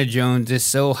Indiana Jones is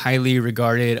so highly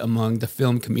regarded among the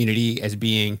film community as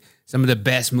being some of the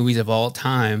best movies of all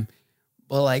time.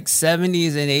 But like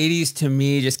 70s and 80s to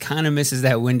me just kind of misses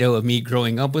that window of me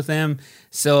growing up with them.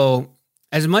 So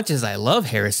as much as I love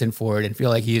Harrison Ford and feel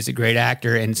like he is a great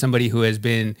actor and somebody who has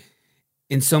been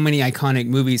in so many iconic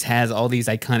movies, has all these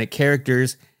iconic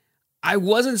characters, I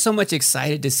wasn't so much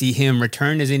excited to see him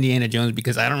return as Indiana Jones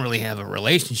because I don't really have a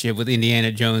relationship with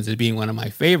Indiana Jones as being one of my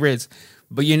favorites.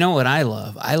 But you know what I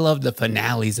love? I love the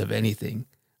finales of anything.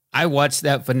 I watched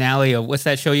that finale of, what's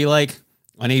that show you like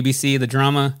on ABC, the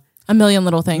drama? A Million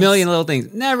Little Things. Million Little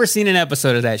Things. Never seen an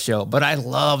episode of that show, but I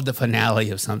love the finale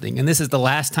of something. And this is the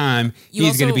last time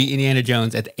he's going to be Indiana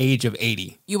Jones at the age of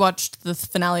 80. You watched the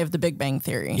finale of The Big Bang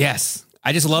Theory. Yes.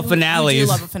 I just love finales. You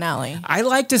do love a finale. I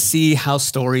like to see how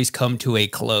stories come to a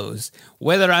close.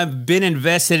 Whether I've been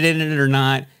invested in it or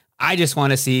not, I just want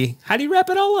to see, how do you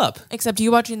wrap it all up? Except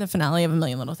you watching the finale of A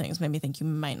Million Little Things made me think you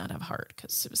might not have heart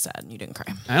because it was sad and you didn't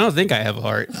cry. I don't think I have a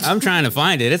heart. I'm trying to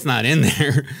find it. It's not in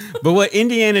there. But what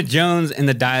Indiana Jones and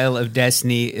the Dial of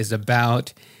Destiny is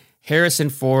about, Harrison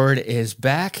Ford is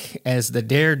back as the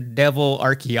daredevil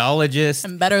archaeologist.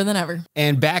 And better than ever.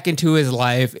 And back into his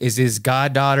life is his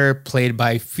goddaughter, played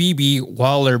by Phoebe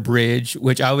Waller-Bridge,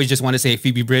 which I always just want to say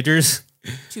Phoebe Bridgers.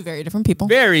 Two very different people.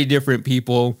 Very different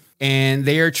people. And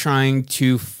they are trying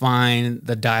to find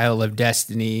the Dial of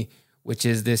Destiny, which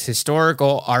is this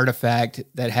historical artifact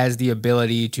that has the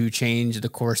ability to change the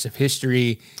course of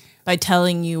history. By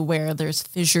telling you where there's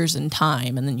fissures in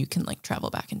time, and then you can like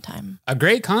travel back in time. A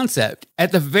great concept.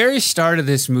 At the very start of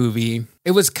this movie,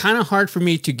 it was kind of hard for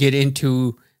me to get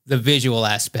into the visual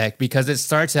aspect because it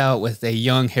starts out with a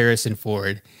young Harrison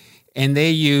Ford, and they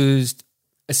used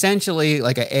essentially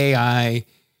like an AI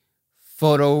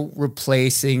photo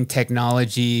replacing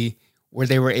technology where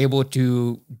they were able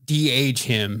to de-age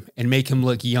him and make him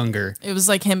look younger. It was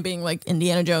like him being like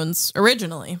Indiana Jones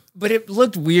originally. But it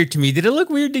looked weird to me. Did it look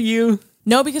weird to you?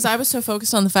 No, because I was so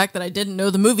focused on the fact that I didn't know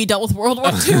the movie dealt with World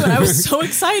War II, and I was so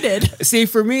excited. See,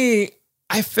 for me,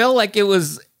 I felt like it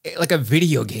was like a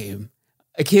video game.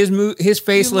 Like his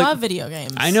face looked... love video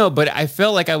games. I know, but I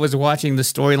felt like I was watching the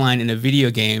storyline in a video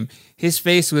game. His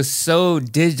face was so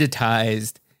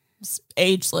digitized.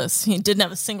 Ageless. He didn't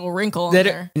have a single wrinkle on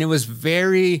there. And it was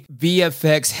very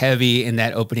VFX heavy in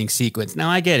that opening sequence. Now,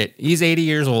 I get it. He's 80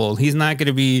 years old. He's not going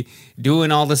to be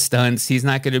doing all the stunts. He's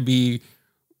not going to be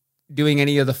doing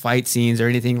any of the fight scenes or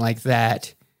anything like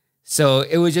that. So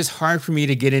it was just hard for me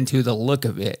to get into the look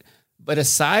of it. But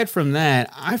aside from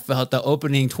that, I felt the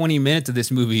opening 20 minutes of this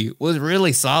movie was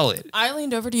really solid. I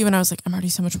leaned over to you and I was like, I'm already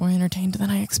so much more entertained than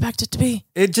I expected to be.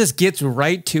 It just gets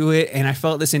right to it. And I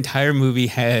felt this entire movie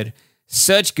had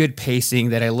such good pacing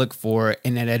that I look for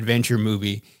in an adventure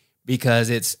movie,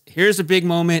 because it's, here's a big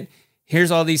moment.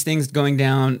 Here's all these things going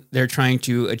down. They're trying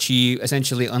to achieve,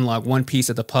 essentially unlock one piece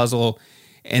of the puzzle.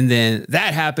 And then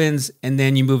that happens. And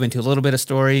then you move into a little bit of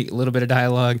story, a little bit of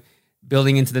dialogue,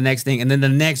 building into the next thing. And then the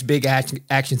next big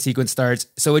action sequence starts.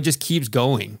 So it just keeps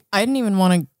going. I didn't even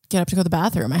want to get up to go to the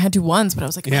bathroom. I had to once, but I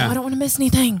was like, I don't want to miss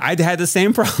anything. I had the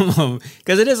same problem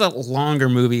because it is a longer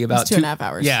movie, about 2.5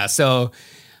 hours. Yeah. So,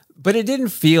 but it didn't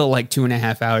feel like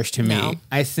 2.5 hours to me. No.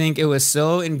 I think it was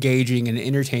so engaging and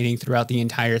entertaining throughout the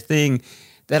entire thing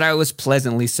that I was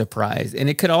pleasantly surprised. And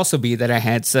it could also be that I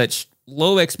had such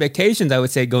low expectations, I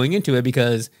would say, going into it,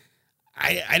 because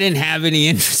I didn't have any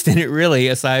interest in it really,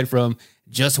 aside from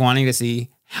just wanting to see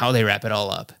how they wrap it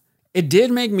all up. It did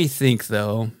make me think,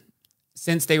 though,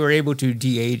 since they were able to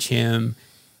de-age him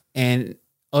and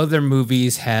other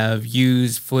movies have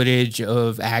used footage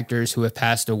of actors who have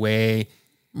passed away.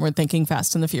 We're thinking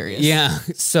Fast and the Furious. Yeah.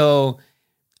 So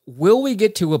will we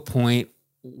get to a point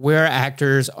where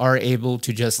actors are able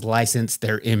to just license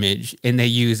their image and they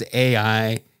use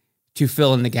AI to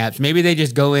fill in the gaps? Maybe they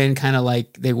just go in kind of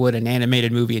like they would an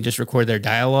animated movie and just record their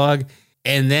dialogue,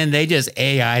 and then they just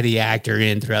AI the actor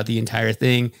in throughout the entire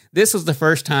thing. This was the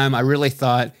first time I really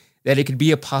thought that it could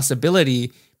be a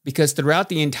possibility, because throughout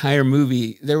the entire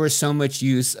movie, there was so much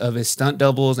use of his stunt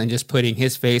doubles and just putting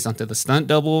his face onto the stunt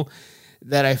double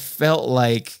that I felt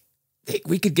like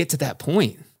we could get to that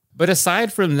point. But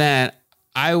aside from that,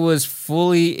 I was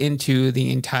fully into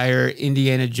the entire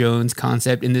Indiana Jones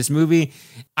concept in this movie.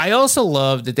 I also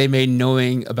love that they made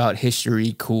knowing about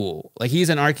history cool. Like, he's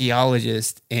an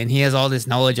archaeologist and he has all this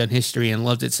knowledge on history and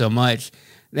loves it so much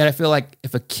that I feel like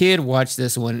if a kid watched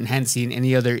this one and hadn't seen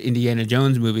any other Indiana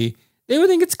Jones movie, they would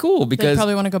think it's cool because they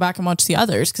probably want to go back and watch the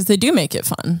others because they do make it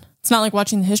fun. It's not like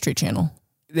watching the History Channel.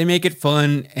 They make it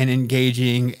fun and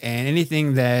engaging, and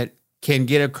anything that can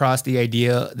get across the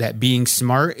idea that being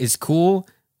smart is cool,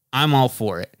 I'm all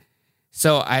for it.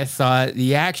 So I thought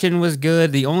the action was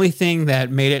good. The only thing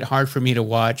that made it hard for me to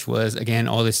watch was, again,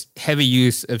 all this heavy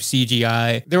use of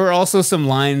CGI. There were also some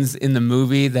lines in the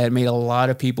movie that made a lot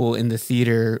of people in the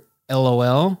theater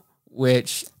LOL,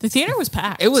 which... The theater was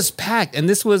packed. It was packed, and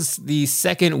this was the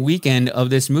second weekend of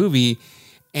this movie.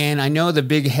 And I know the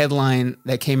big headline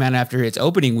that came out after its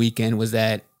opening weekend was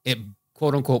that it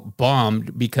quote unquote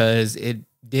bombed because it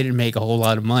didn't make a whole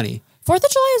lot of money. 4th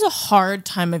of July is a hard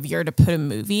time of year to put a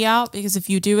movie out because if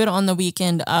you do it on the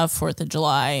weekend of 4th of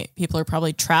July, people are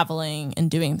probably traveling and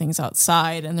doing things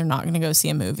outside and they're not going to go see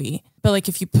a movie. But like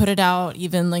if you put it out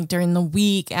even like during the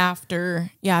week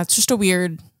after, yeah, it's a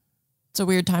weird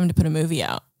time to put a movie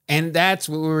out. And that's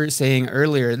what we were saying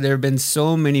earlier. There have been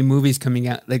so many movies coming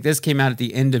out. Like this came out at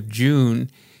the end of June.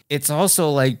 It's also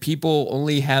like people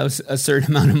only have a certain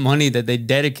amount of money that they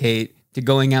dedicate to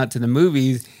going out to the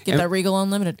movies. Get that Regal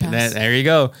Unlimited pass. There you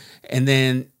go. And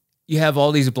then you have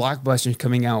all these blockbusters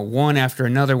coming out one after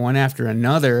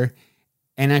another.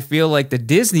 And I feel like the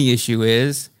Disney issue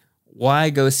is, why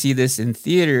go see this in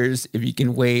theaters if you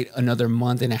can wait another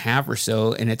month and a half or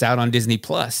so and it's out on Disney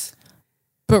Plus?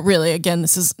 But really, again,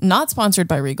 this is not sponsored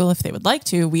by Regal. If they would like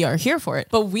to, we are here for it.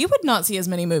 But we would not see as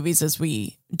many movies as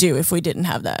we do if we didn't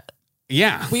have that.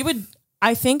 Yeah. We would.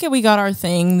 I think we got our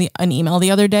thing, an email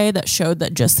the other day that showed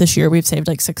that just this year we've saved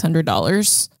like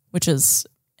 $600, which is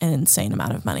an insane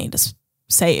amount of money to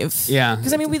save. Yeah.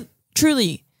 Because I mean, we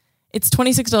truly, it's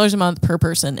 $26 a month per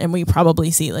person, and we probably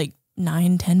see like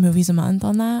 9-10 movies a month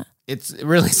on that. It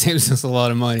really saves us a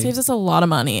lot of money. It saves us a lot of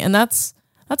money, and that's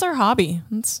our hobby.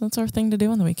 That's our thing to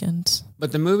do on the weekends.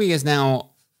 But the movie is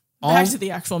now back to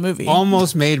the actual movie.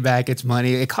 Almost made back its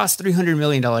money. It cost $300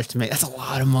 million to make. That's a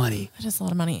lot of money. That is a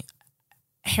lot of money.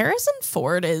 Harrison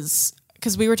Ford is,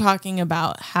 because we were talking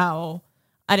about how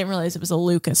I didn't realize it was a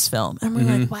Lucas film. And we're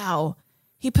like, wow,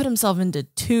 he put himself into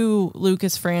 2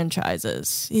 Lucas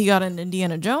franchises. He got an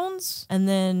Indiana Jones and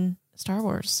then Star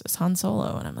Wars as Han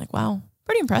Solo. And I'm like, wow.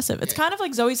 Pretty impressive. It's kind of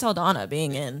like Zoe Saldana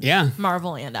being in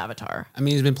Marvel and Avatar. I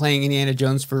mean, he's been playing Indiana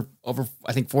Jones for over,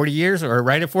 I think, 40 years or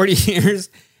right at 40 years.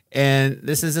 And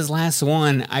this is his last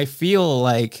one. I feel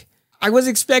like I was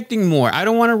expecting more. I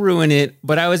don't want to ruin it,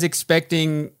 but I was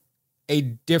expecting a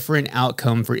different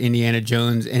outcome for Indiana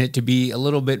Jones and it to be a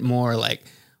little bit more like,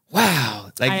 wow.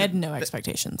 Like, I had no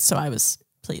expectations, so I was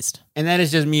pleased. And that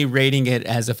is just me rating it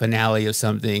as a finale of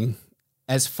something.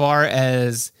 As far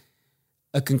as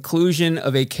a conclusion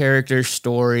of a character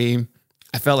story,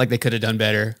 I felt like they could have done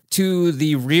better. To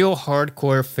the real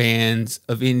hardcore fans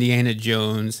of Indiana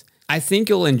Jones, I think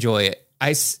you'll enjoy it.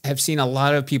 I have seen a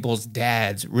lot of people's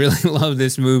dads really love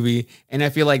this movie, and I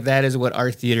feel like that is what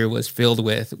our theater was filled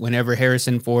with. Whenever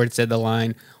Harrison Ford said the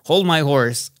line, "Hold my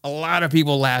horse," a lot of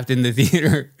people laughed in the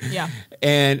theater. Yeah.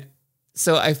 And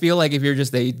so I feel like if you're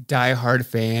just a diehard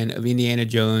fan of Indiana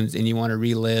Jones and you want to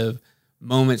relive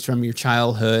moments from your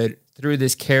childhood through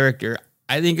this character,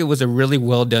 I think it was a really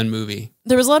well done movie.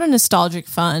 There was a lot of nostalgic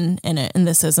fun in it, and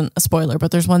this isn't a spoiler, but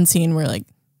there's one scene where like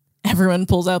everyone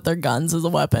pulls out their guns as a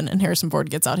weapon and Harrison Ford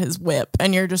gets out his whip,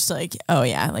 and you're just like, oh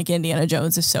yeah, like Indiana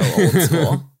Jones is so old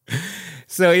school.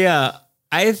 So yeah,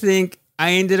 I think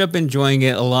I ended up enjoying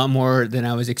it a lot more than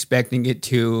I was expecting it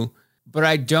to, but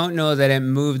I don't know that it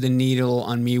moved the needle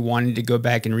on me wanting to go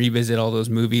back and revisit all those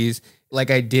movies like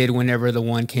I did whenever the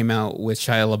one came out with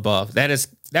Shia LaBeouf.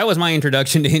 That was my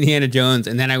introduction to Indiana Jones,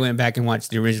 and then I went back and watched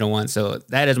the original one. So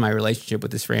that is my relationship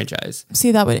with this franchise. See,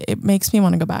 it makes me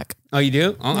want to go back. Oh, you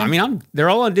do? Oh, yeah. I mean, they're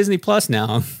all on Disney Plus now.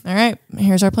 All right,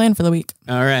 here's our plan for the week.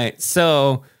 All right,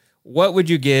 so what would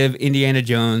you give Indiana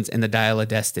Jones and the Dial of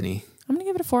Destiny? I'm going to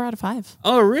give it a 4 out of 5.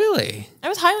 Oh, really? I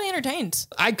was highly entertained.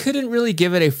 I couldn't really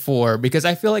give it a 4 because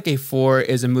I feel like a 4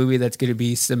 is a movie that's going to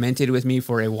be cemented with me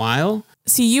for a while.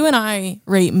 See, you and I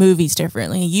rate movies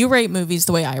differently. You rate movies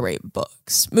the way I rate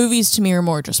books. Movies to me are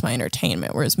more just my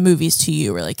entertainment, whereas movies to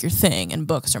you are like your thing and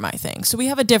books are my thing. So we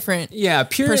have a different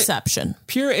perception.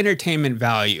 Pure entertainment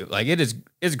value. Like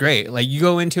it's great. Like you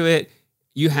go into it,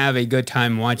 you have a good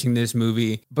time watching this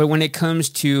movie. But when it comes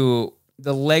to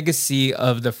the legacy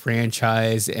of the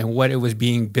franchise and what it was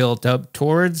being built up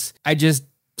towards, I just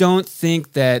don't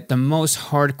think that the most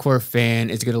hardcore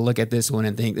fan is going to look at this one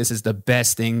and think this is the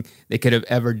best thing they could have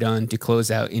ever done to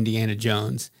close out Indiana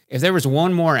Jones. If there was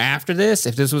one more after this,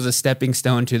 if this was a stepping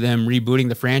stone to them rebooting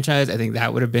the franchise, I think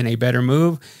that would have been a better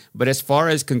move. But as far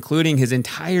as concluding his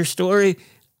entire story,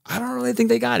 I don't really think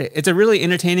they got it. It's a really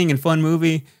entertaining and fun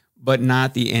movie, but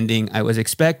not the ending I was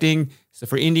expecting. So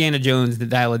for Indiana Jones, The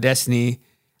Dial of Destiny,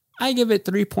 I give it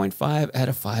 3.5 out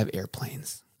of 5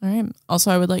 airplanes. All right.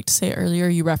 Also, I would like to say earlier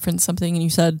you referenced something and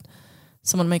you said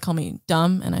someone may call me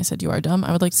dumb, and I said you are dumb.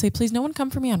 I would like to say, please, no one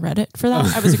come for me on Reddit for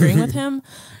that. I was agreeing with him.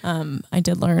 I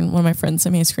did learn, one of my friends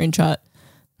sent me a screenshot.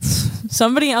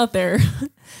 Somebody out there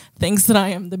thinks that I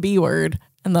am the B word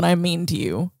and that I'm mean to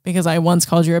you because I once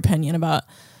called your opinion about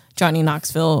Johnny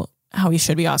Knoxville, how he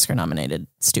should be Oscar nominated,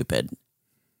 stupid.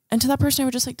 And to that person, I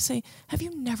would just like to say, have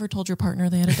you never told your partner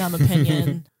they had a dumb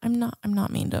opinion? I'm not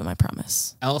mean to them, I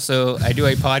promise. Also, I do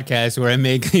a podcast where I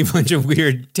make a bunch of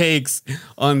weird takes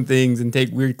on things and take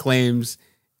weird claims.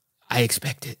 I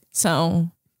expect it.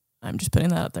 So I'm just putting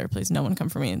that out there. Please, no one come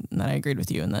for me and that I agreed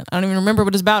with you. And that I don't even remember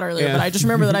what it's about earlier, but I just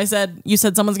remember that you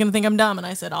said someone's going to think I'm dumb. And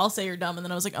I said, I'll say you're dumb. And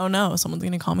then I was like, oh no, someone's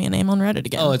going to call me a name on Reddit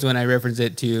again. Oh, it's when I reference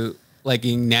it to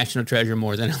liking National Treasure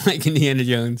more than I like Indiana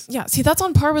Jones. Yeah, see, that's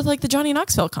on par with like the Johnny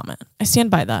Knoxville comment. I stand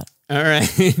by that. All right.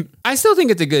 I still think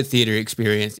it's a good theater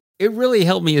experience. It really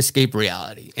helped me escape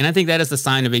reality. And I think that is the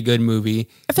sign of a good movie.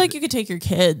 I feel like you could take your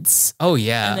kids. Oh,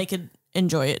 yeah. And they could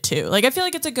enjoy it too. Like, I feel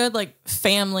like it's a good like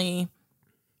family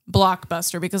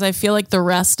blockbuster because I feel like the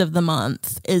rest of the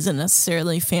month isn't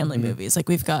necessarily family movies. Like,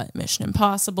 we've got Mission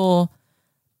Impossible,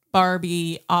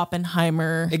 Barbie,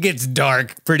 Oppenheimer. It gets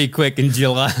dark pretty quick in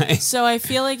July. So I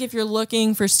feel like if you're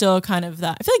looking for still kind of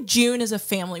that, I feel like June is a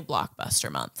family blockbuster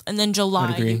month. And then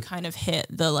July, you kind of hit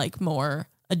the like more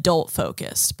adult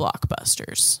focused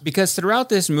blockbusters. Because throughout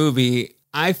this movie,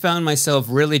 I found myself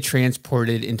really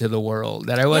transported into the world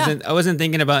that I wasn't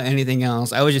thinking about anything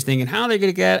else. I was just thinking, how are they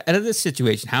going to get out of this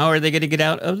situation? How are they going to get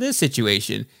out of this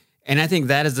situation? And I think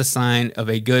that is the sign of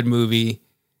a good movie.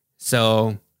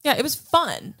 So yeah, it was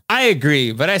fun. I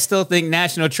agree, but I still think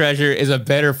National Treasure is a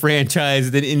better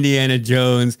franchise than Indiana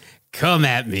Jones. Come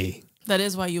at me. That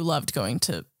is why you loved going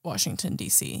to Washington,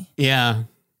 D.C. Yeah.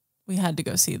 We had to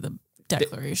go see the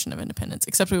Declaration of Independence,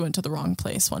 except we went to the wrong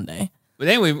place one day. But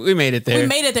then we made it there. We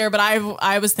made it there, but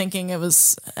I was thinking it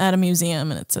was at a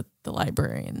museum and it's at the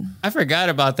library. And I forgot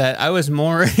about that. I was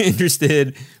more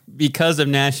interested because of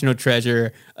National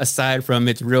Treasure, aside from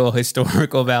its real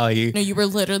historical value. No, you were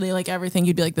literally like everything.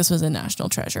 You'd be like, this was a national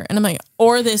treasure. And I'm like,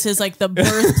 or this is like the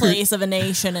birthplace of a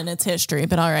nation and its history.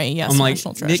 But all right, yes, I'm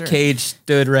National like, Treasure. Nick Cage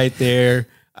stood right there.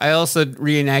 I also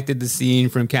reenacted the scene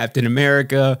from Captain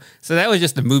America. So that was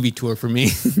just a movie tour for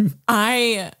me.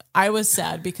 I was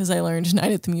sad because I learned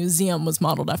Night at the Museum was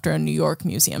modeled after a New York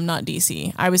museum, not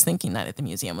DC. I was thinking Night at the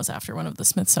Museum was after one of the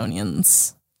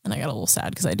Smithsonian's. And I got a little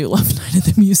sad because I do love Night at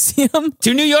the Museum.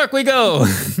 To New York we go. All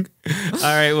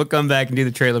right, we'll come back and do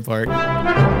the trailer park.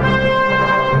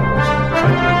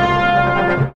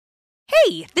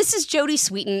 Hey, this is Jodie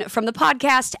Sweetin from the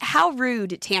podcast How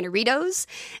Rude, Tanneritos.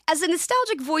 As a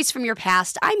nostalgic voice from your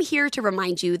past, I'm here to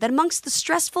remind you that amongst the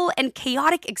stressful and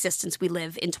chaotic existence we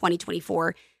live in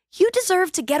 2024, you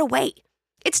deserve to get away.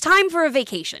 It's time for a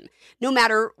vacation, no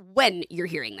matter when you're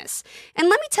hearing this. And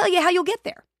let me tell you how you'll get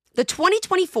there. The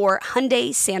 2024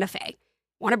 Hyundai Santa Fe.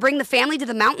 Want to bring the family to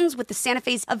the mountains with the Santa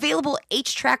Fe's available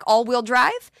H-Track all-wheel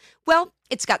drive? Well,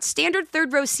 it's got standard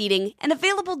third-row seating and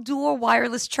available dual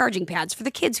wireless charging pads for the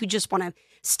kids who just want to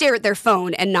stare at their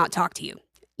phone and not talk to you.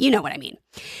 You know what I mean.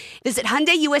 Visit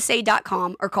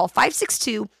HyundaiUSA.com or call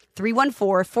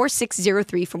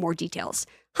 562-314-4603 for more details.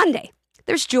 Hyundai,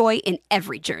 there's joy in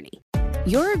every journey.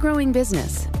 You're a growing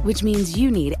business, which means you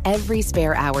need every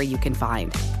spare hour you can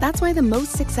find. That's why the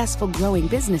most successful growing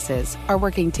businesses are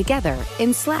working together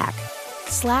in Slack.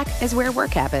 Slack is where work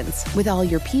happens, with all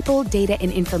your people, data,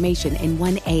 and information in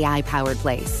one AI-powered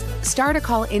place. Start a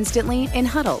call instantly in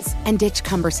huddles and ditch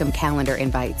cumbersome calendar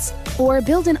invites. Or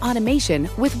build an automation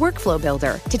with Workflow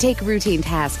Builder to take routine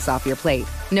tasks off your plate.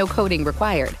 No coding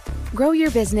required. Grow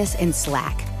your business in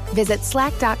Slack. Visit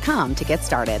slack.com to get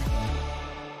started.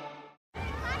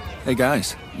 Hey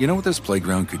guys, you know what this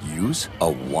playground could use? A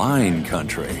wine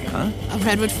country, huh? A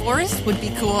redwood forest would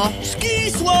be cool. Ski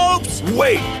slopes!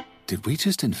 Wait! Did we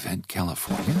just invent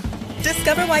California?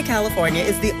 Discover why California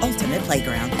is the ultimate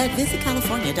playground at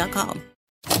visitcalifornia.com.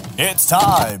 It's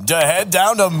time to head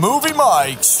down to Movie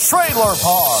Mike's Trailer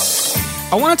Park.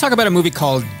 I want to talk about a movie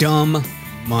called Dumb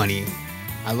Money.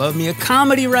 I love me a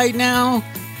comedy right now.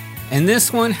 And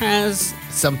this one has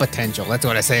some potential. That's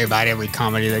what I say about every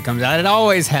comedy that comes out. It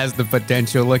always has the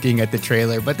potential looking at the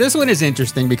trailer. But this one is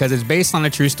interesting because it's based on a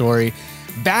true story.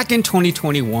 Back in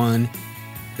 2021,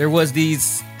 there was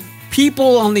these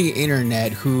people on the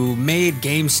internet who made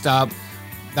GameStop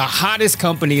the hottest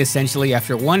company, essentially,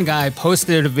 after one guy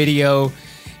posted a video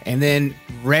and then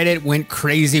Reddit went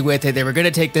crazy with it. They were going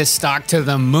to take this stock to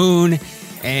the moon.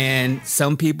 And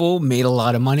some people made a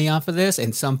lot of money off of this,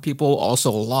 and some people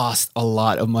also lost a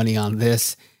lot of money on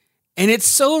this. And it's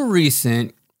so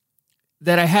recent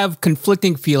that I have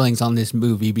conflicting feelings on this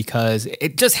movie because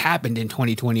it just happened in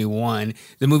 2021.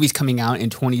 The movie's coming out in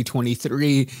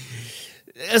 2023.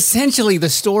 Essentially, the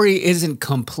story isn't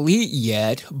complete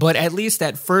yet, but at least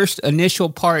that first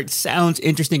initial part sounds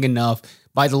interesting enough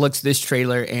by the looks of this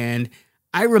trailer. And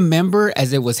I remember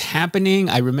as it was happening,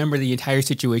 I remember the entire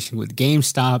situation with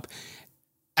GameStop.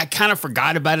 I kind of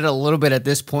forgot about it a little bit at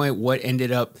this point, what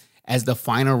ended up as the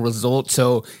final result.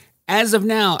 So as of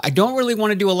now, I don't really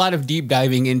want to do a lot of deep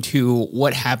diving into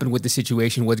what happened with the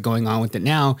situation, what's going on with it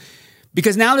now,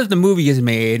 because now that the movie is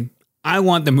made, I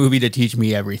want the movie to teach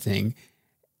me everything.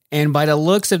 And by the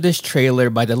looks of this trailer,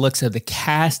 by the looks of the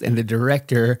cast and the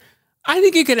director, I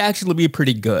think it could actually be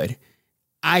pretty good.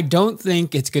 I don't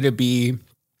think it's going to be,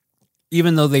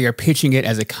 even though they are pitching it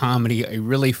as a comedy, a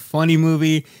really funny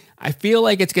movie. I feel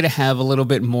like it's going to have a little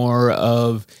bit more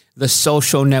of the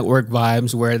Social Network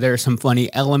vibes where there are some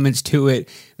funny elements to it.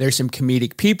 There's some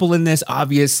comedic people in this,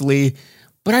 obviously.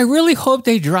 But I really hope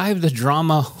they drive the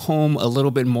drama home a little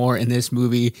bit more in this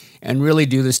movie and really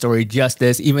do the story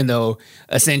justice, even though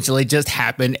essentially it just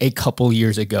happened a couple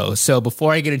years ago. So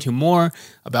before I get into more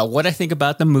about what I think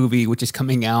about the movie, which is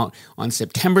coming out on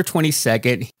September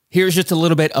 22nd, here's just a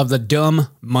little bit of the Dumb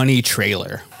Money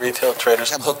trailer. Retail traders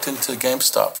have hooked into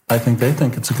GameStop. I think they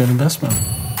think it's a good investment.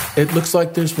 It looks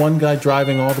like there's one guy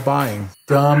driving all the buying.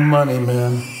 Dumb money,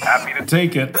 man. Happy to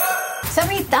take it.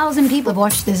 70,000 people have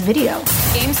watched this video.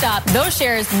 GameStop, those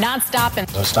shares not stopping.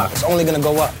 The stock is only gonna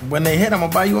go up. When they hit, I'm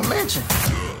gonna buy you a mansion.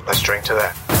 Let's drink to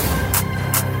that.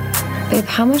 Babe,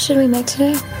 how much did we make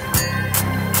today?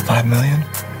 $5 million.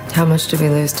 How much did we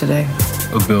lose today?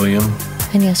 $1 billion.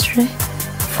 And yesterday?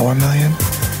 $4 million.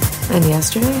 And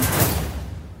yesterday?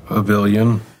 $1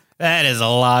 billion. That is a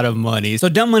lot of money. So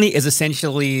Dumb Money is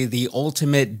essentially the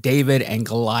ultimate David and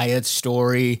Goliath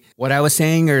story. What I was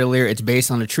saying earlier, it's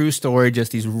based on a true story.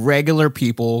 Just these regular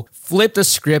people flipped the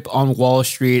script on Wall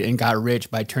Street and got rich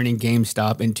by turning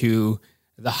GameStop into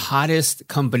the hottest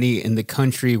company in the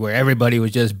country where everybody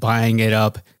was just buying it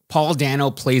up. Paul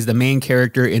Dano plays the main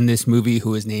character in this movie,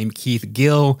 who is named Keith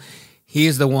Gill. He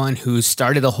is the one who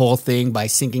started the whole thing by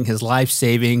sinking his life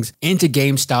savings into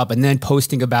GameStop and then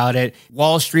posting about it.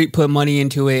 Wall Street put money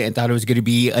into it and thought it was going to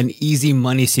be an easy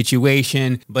money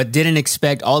situation, but didn't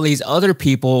expect all these other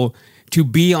people to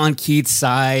be on Keith's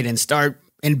side and start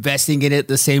investing in it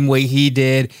the same way he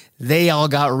did. They all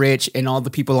got rich, and all the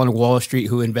people on Wall Street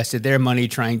who invested their money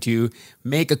trying to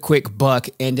make a quick buck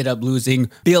ended up losing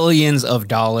billions of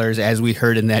dollars, as we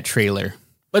heard in that trailer.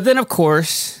 But then, of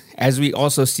course, as we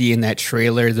also see in that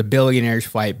trailer, the billionaires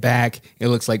fight back. It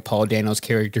looks like Paul Dano's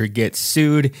character gets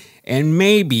sued, and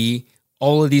maybe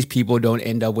all of these people don't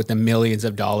end up with the millions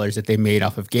of dollars that they made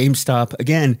off of GameStop.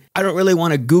 Again, I don't really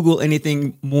want to Google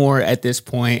anything more at this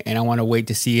point, and I want to wait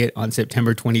to see it on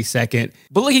September 22nd.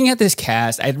 But looking at this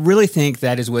cast, I really think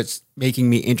that is what's making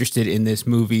me interested in this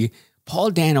movie.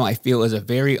 Paul Dano, I feel, is a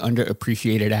very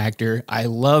underappreciated actor. I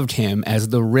loved him as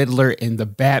the Riddler in The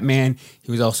Batman.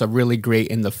 He was also really great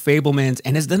in The Fabelmans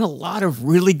and has done a lot of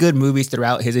really good movies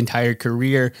throughout his entire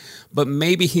career. But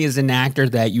maybe he is an actor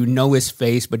that you know his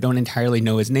face but don't entirely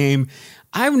know his name.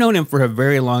 I've known him for a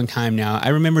very long time now. I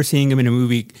remember seeing him in a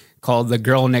movie called The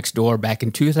Girl Next Door back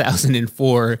in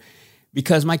 2004.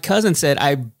 Because my cousin said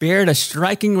I bared a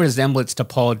striking resemblance to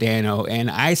Paul Dano, and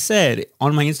I said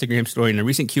on my Instagram story in a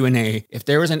recent Q&A, if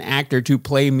there was an actor to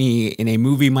play me in a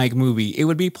movie Mike movie, it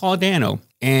would be Paul Dano.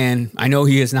 And I know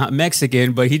he is not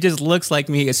Mexican, but he just looks like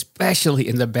me, especially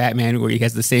in The Batman, where he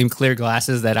has the same clear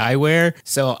glasses that I wear.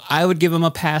 So I would give him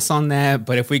a pass on that.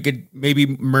 But if we could maybe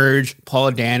merge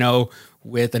Paul Dano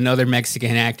with another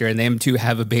Mexican actor and them two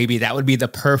have a baby, that would be the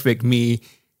perfect me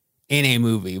in a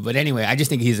movie. But anyway, I just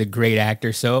think he's a great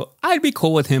actor, so I'd be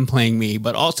cool with him playing me.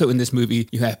 But also in this movie,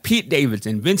 you have Pete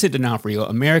Davidson, Vincent D'Onofrio,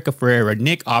 America Ferrera,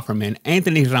 Nick Offerman,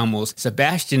 Anthony Ramos,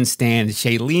 Sebastian Stan,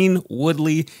 Shailene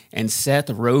Woodley, and Seth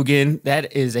Rogen.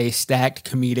 That is a stacked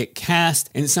comedic cast,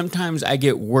 and sometimes I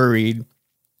get worried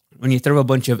when you throw a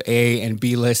bunch of A and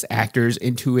B-list actors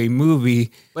into a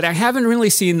movie, but I haven't really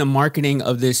seen the marketing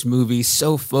of this movie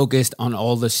so focused on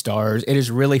all the stars. It is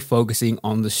really focusing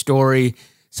on the story.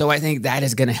 So I think that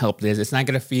is going to help this. It's not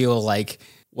going to feel like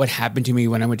what happened to me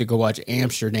when I went to go watch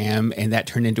Amsterdam and that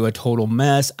turned into a total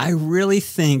mess. I really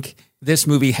think this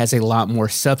movie has a lot more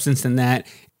substance than that.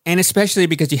 And especially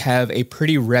because you have a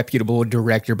pretty reputable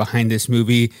director behind this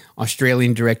movie,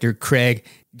 Australian director Craig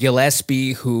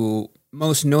Gillespie, who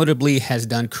most notably has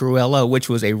done Cruella, which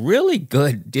was a really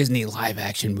good Disney live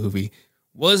action movie.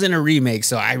 Wasn't a remake,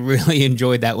 so I really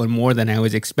enjoyed that one more than I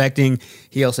was expecting.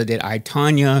 He also did I,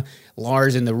 Tonya,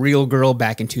 Lars and the Real Girl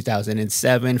back in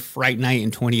 2007, Fright Night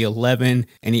in 2011,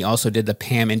 and he also did the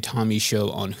Pam and Tommy show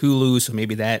on Hulu, so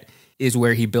maybe that is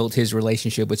where he built his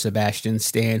relationship with Sebastian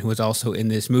Stan, who was also in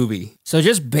this movie. So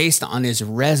just based on his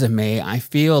resume, I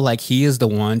feel like he is the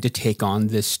one to take on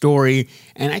this story,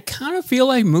 and I kind of feel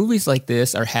like movies like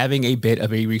this are having a bit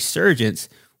of a resurgence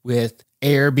with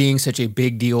Air being such a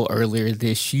big deal earlier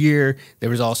this year. There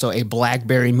was also a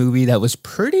Blackberry movie that was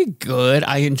pretty good.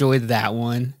 I enjoyed that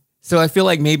one. So I feel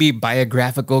like maybe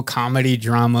biographical comedy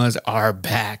dramas are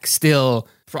back. Still,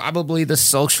 probably The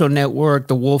Social Network,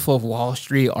 The Wolf of Wall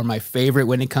Street are my favorite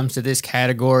when it comes to this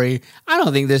category. I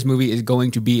don't think this movie is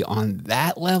going to be on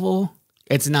that level.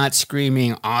 It's not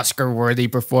screaming Oscar-worthy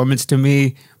performance to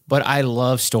me, but I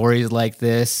love stories like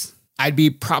this. I'd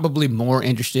be probably more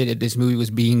interested if this movie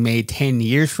was being made 10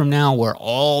 years from now where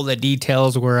all the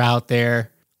details were out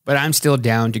there. But I'm still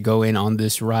down to go in on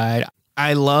this ride.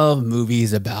 I love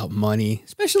movies about money,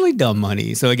 especially dumb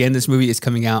money. So again, this movie is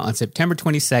coming out on September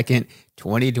 22nd,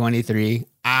 2023.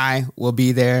 I will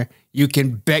be there. You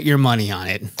can bet your money on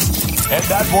it. And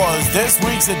that was this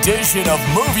week's edition of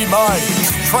Movie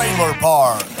Minds Trailer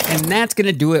Park. And that's going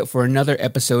to do it for another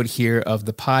episode here of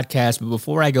the podcast. But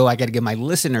before I go, I got to get my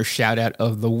listener shout out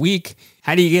of the week.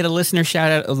 How do you get a listener shout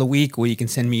out of the week? Well, you can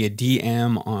send me a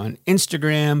DM on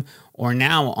Instagram or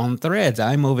now on Threads.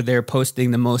 I'm over there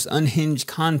posting the most unhinged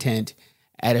content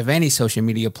out of any social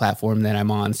media platform that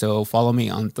I'm on. So follow me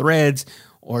on Threads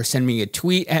or send me a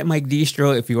tweet at Mike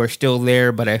Distro if you are still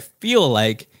there. But I feel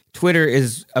like Twitter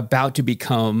is about to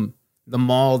become the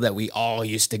mall that we all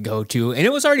used to go to. And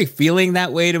it was already feeling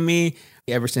that way to me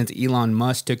ever since Elon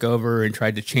Musk took over and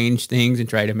tried to change things and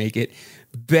try to make it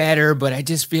better. But I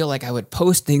just feel like I would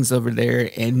post things over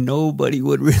there and nobody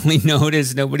would really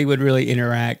notice. Nobody would really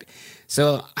interact.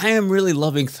 So I am really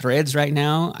loving Threads right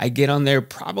now. I get on there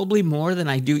probably more than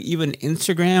I do even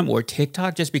Instagram or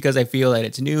TikTok just because I feel that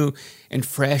it's new and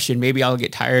fresh and maybe I'll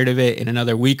get tired of it in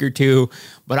another week or two.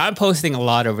 But I'm posting a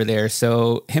lot over there.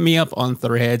 So hit me up on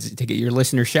Threads to get your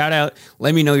listener shout out.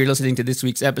 Let me know you're listening to this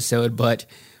week's episode. But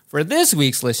for this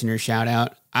week's listener shout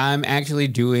out, I'm actually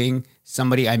doing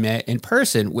somebody I met in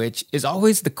person, which is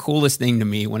always the coolest thing to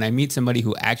me when I meet somebody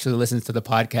who actually listens to the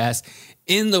podcast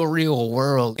in the real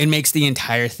world. It makes the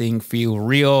entire thing feel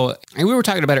real. And we were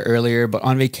talking about it earlier, but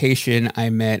on vacation, I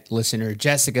met listener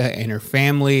Jessica and her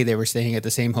family. They were staying at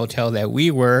the same hotel that we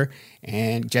were.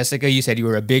 And Jessica, you said you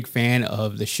were a big fan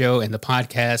of the show and the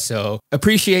podcast. So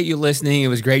appreciate you listening. It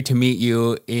was great to meet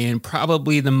you in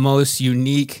probably the most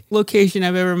unique location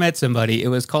I've ever met somebody. It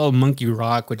was called Monkey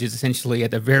Rock, which is essentially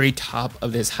at the very top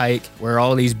of this hike where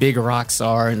all these big rocks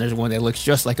are. And there's one that looks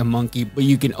just like a monkey, but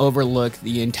you can overlook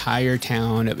the entire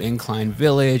town of Incline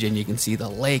Village and you can see the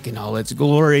lake in all its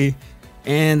glory.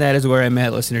 And that is where I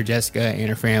met listener Jessica and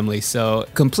her family. So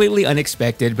completely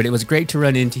unexpected, but it was great to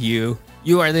run into you.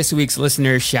 You are this week's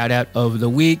listener shout out of the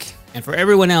week. And for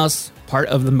everyone else, part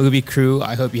of the movie crew,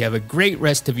 I hope you have a great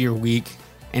rest of your week.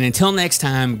 And until next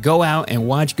time, go out and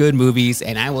watch good movies,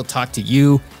 and I will talk to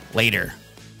you later.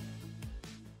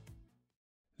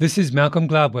 This is Malcolm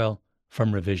Gladwell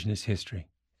from Revisionist History.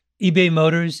 eBay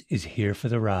Motors is here for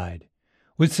the ride.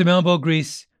 With some elbow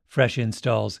grease, fresh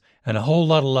installs, and a whole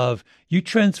lot of love, you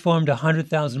transformed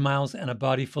 100,000 miles and a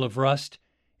body full of rust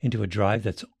into a drive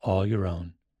that's all your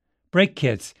own. Brake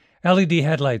kits, LED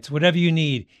headlights, whatever you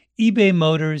need, eBay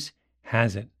Motors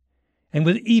has it. And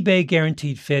with eBay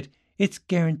Guaranteed Fit, it's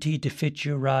guaranteed to fit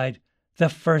your ride the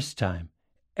first time,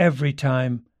 every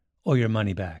time, or your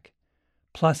money back.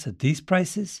 Plus, at these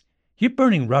prices, you're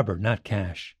burning rubber, not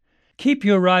cash. Keep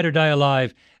your ride or die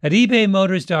alive at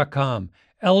ebaymotors.com.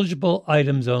 Eligible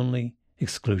items only.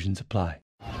 Exclusions apply.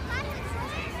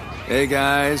 Hey,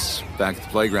 guys. Back at the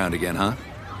playground again, huh?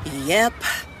 Yep.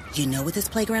 You know what this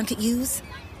playground could use?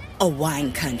 A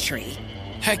wine country.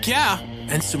 Heck yeah.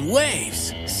 And some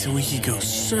waves so we could go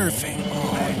surfing.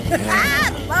 Oh, yeah.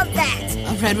 Ah, love that.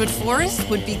 A redwood forest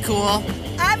would be cool.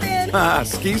 I'm in. Ah,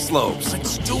 ski slopes.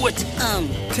 Let's do it.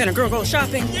 Can a girl go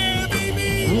shopping? Yeah,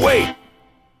 baby. Wait.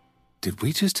 Did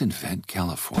we just invent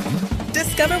California?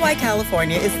 Discover why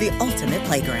California is the ultimate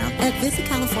playground at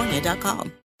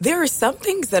visitcalifornia.com. There are some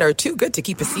things that are too good to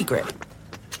keep a secret.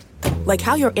 Like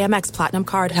how your Amex Platinum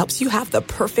card helps you have the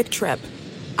perfect trip.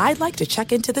 I'd like to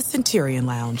check into the Centurion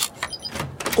Lounge.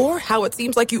 Or how it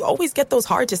seems like you always get those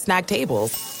hard-to-snag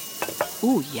tables.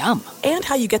 Ooh, yum. And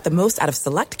how you get the most out of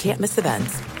select can't-miss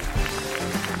events.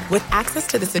 With access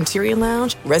to the Centurion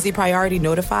Lounge, Resi Priority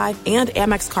Notified, and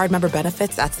Amex card member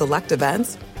benefits at select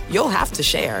events, you'll have to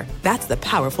share. That's the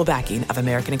powerful backing of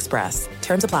American Express.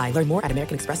 Terms apply. Learn more at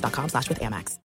americanexpress.com/withAmex.